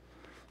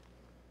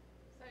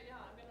 So, yeah,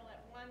 I'm going to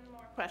let one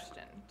more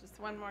question,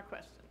 just one more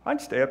question. I'd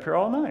stay up here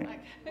all night.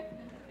 Okay.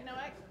 You know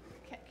what?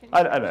 Can you...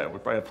 I know, we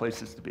probably have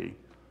places to be.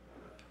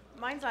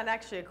 Mine's not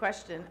actually a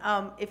question.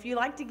 If you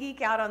like to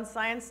geek out on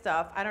science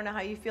stuff, I don't know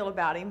how you feel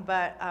about him,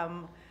 but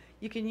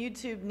you can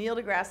YouTube Neil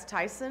deGrasse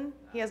Tyson.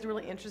 He has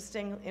really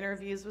interesting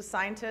interviews with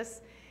scientists.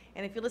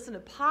 And if you listen to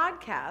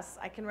podcasts,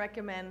 I can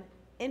recommend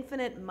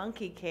Infinite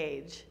Monkey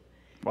Cage.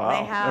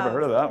 Wow, never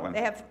heard of that one. They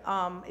have,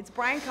 it's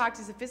Brian Cox,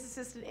 he's a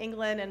physicist in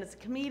England, and it's a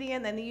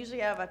comedian. Then they usually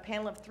have a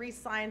panel of 3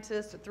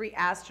 scientists or 3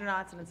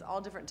 astronauts, and it's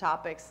all different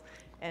topics.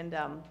 And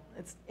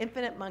it's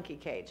Infinite Monkey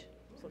Cage.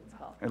 That's what it's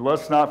called. And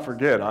let's not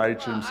forget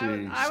IHMC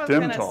STEM Talk. I was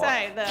going to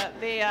say,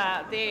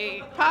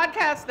 the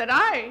podcast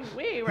that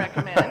we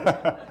recommend,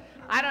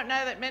 I don't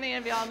know that many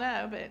of y'all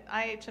know, but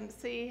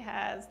IHMC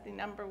has the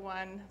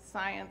 #1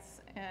 science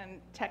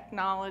and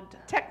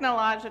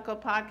technological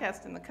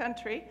podcast in the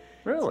country.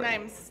 Really? It's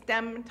named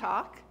STEM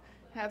Talk.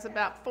 Has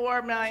about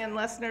 4 million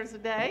listeners a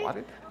day.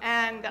 What?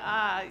 And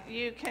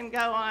you can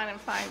go on and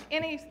find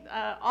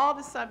all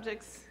the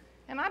subjects.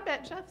 And I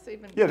bet Jeff's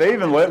even... Yeah, they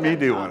even let me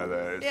do one of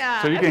those.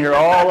 Yeah. So you can hear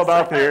all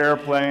about the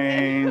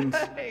airplanes.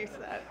 So.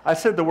 I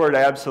said the word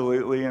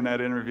absolutely in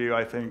that interview,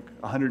 I think,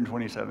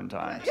 127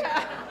 times.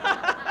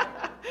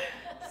 Yeah.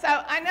 So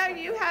I know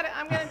you had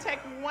I'm going to take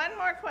one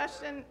more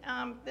question,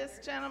 this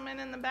gentleman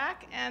in the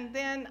back, and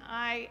then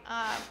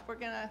we're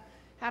going to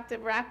have to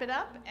wrap it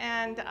up.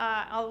 And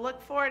I'll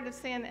look forward to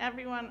seeing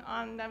everyone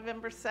on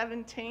November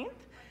 17th.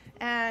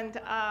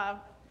 And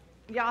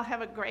y'all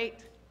have a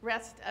great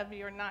rest of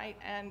your night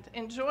and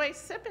enjoy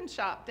Sip and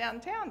Shop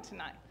downtown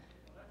tonight.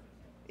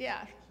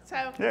 Yeah.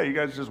 So. Yeah, you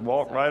guys just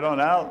walk right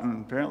on out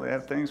and apparently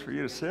have things for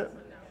you to sip.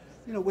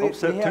 You know, Don't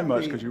sip too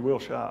much because you will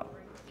shop.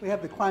 We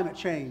have the climate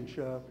change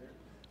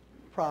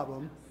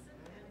problem,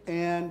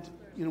 and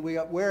you know, we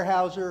got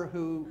Weyerhaeuser,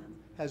 who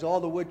has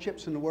all the wood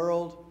chips in the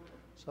world.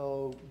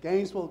 So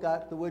Gainesville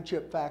got the wood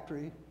chip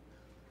factory,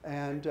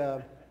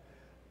 and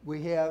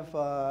we have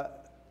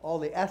all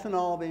the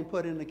ethanol being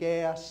put in the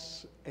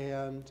gas,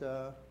 and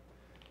the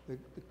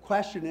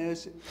question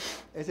is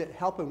it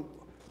helping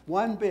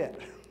one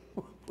bit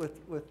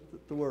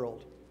with the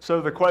world?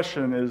 So the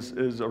question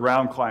is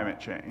around climate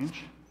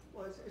change.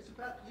 Well, it's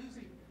about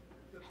using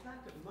the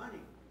fact of money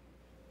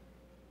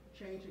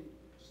changing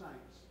science.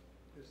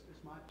 Is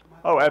my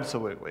Oh,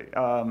 absolutely.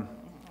 I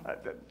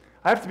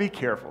have to be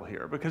careful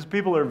here because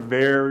people are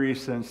very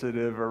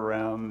sensitive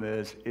around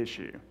this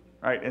issue,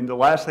 right? And the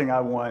last thing I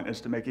want is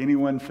to make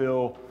anyone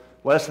feel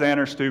less than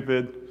or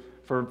stupid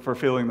for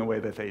feeling the way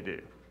that they do.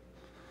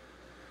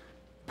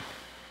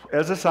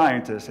 As a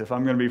scientist, if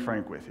I'm going to be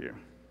frank with you,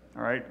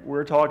 all right,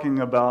 we're talking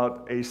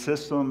about a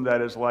system that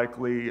is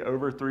likely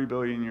over 3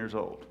 billion years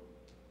old,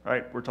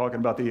 right? We're talking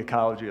about the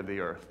ecology of the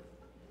Earth.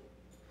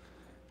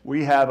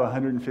 We have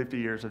 150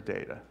 years of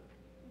data.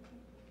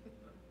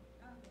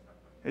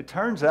 It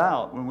turns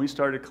out when we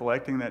started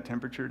collecting that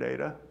temperature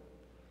data,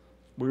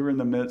 we were in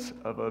the midst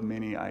of a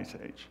mini ice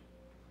age.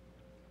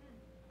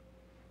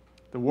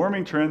 The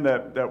warming trend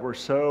that we're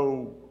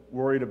so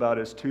worried about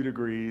is 2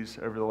 degrees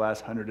over the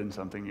last 100 and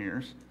something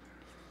years.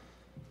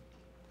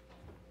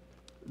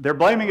 They're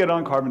blaming it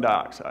on carbon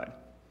dioxide,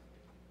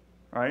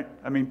 right?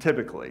 I mean,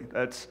 typically,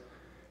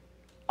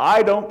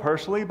 I don't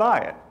personally buy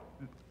it.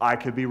 I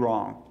could be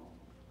wrong.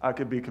 I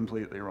could be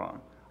completely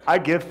wrong. I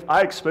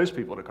expose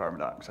people to carbon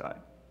dioxide.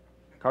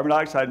 Carbon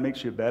dioxide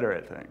makes you better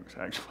at things,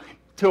 actually,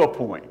 to a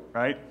point,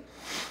 right?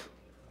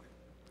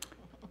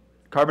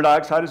 Carbon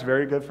dioxide is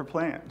very good for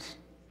plants.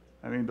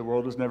 I mean, the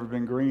world has never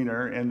been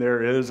greener, and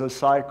there is a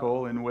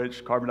cycle in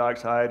which carbon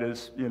dioxide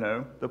is,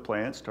 the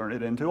plants turn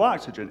it into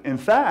oxygen. In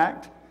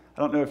fact,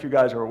 I don't know if you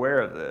guys are aware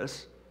of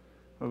this,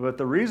 but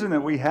the reason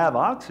that we have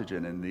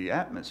oxygen in the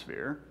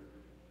atmosphere,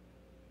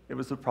 it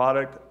was the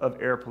product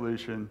of air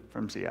pollution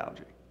from sea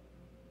algae.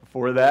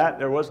 Before that,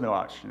 there was no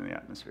oxygen in the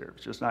atmosphere. It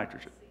was just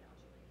nitrogen.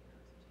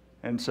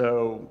 And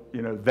so,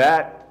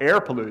 that air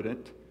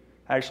pollutant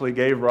actually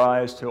gave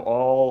rise to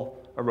all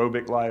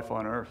aerobic life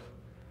on Earth.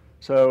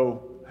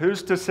 So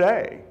who's to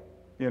say?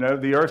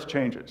 The Earth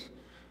changes.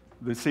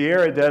 The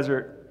Sahara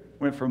Desert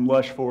went from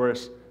lush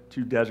forest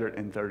to desert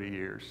in 30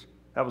 years.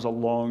 That was a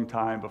long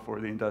time before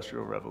the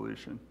Industrial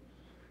Revolution.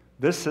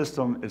 This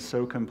system is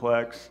so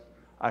complex,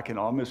 I can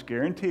almost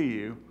guarantee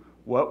you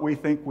what we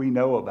think we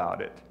know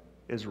about it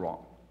is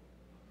wrong.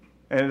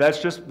 And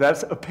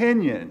that's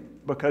opinion,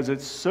 because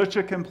it's such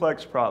a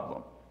complex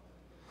problem.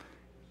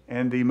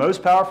 And the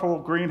most powerful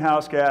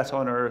greenhouse gas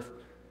on Earth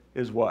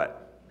is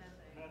what?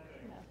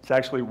 Methane. It's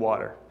actually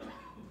water.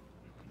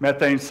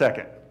 Methane's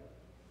second.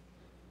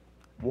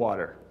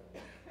 Water.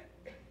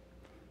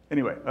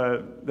 Anyway,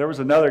 there was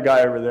another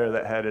guy over there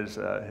that had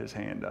his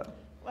hand up.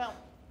 Well,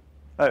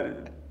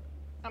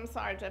 I'm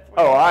sorry, Jeff.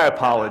 I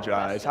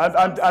apologize.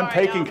 I'm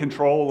taking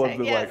control of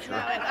the lecture. No,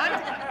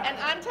 and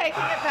I'm taking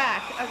it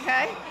back,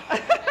 okay?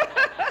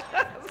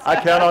 I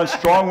count on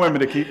strong women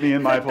to keep me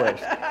in my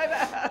place.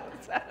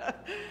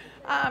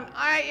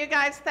 All right, you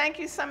guys, thank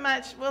you so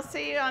much. We'll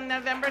see you on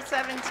November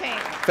 17th.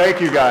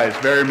 Thank you guys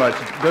very much.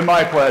 It's been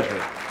my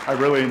pleasure. I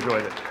really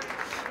enjoyed it.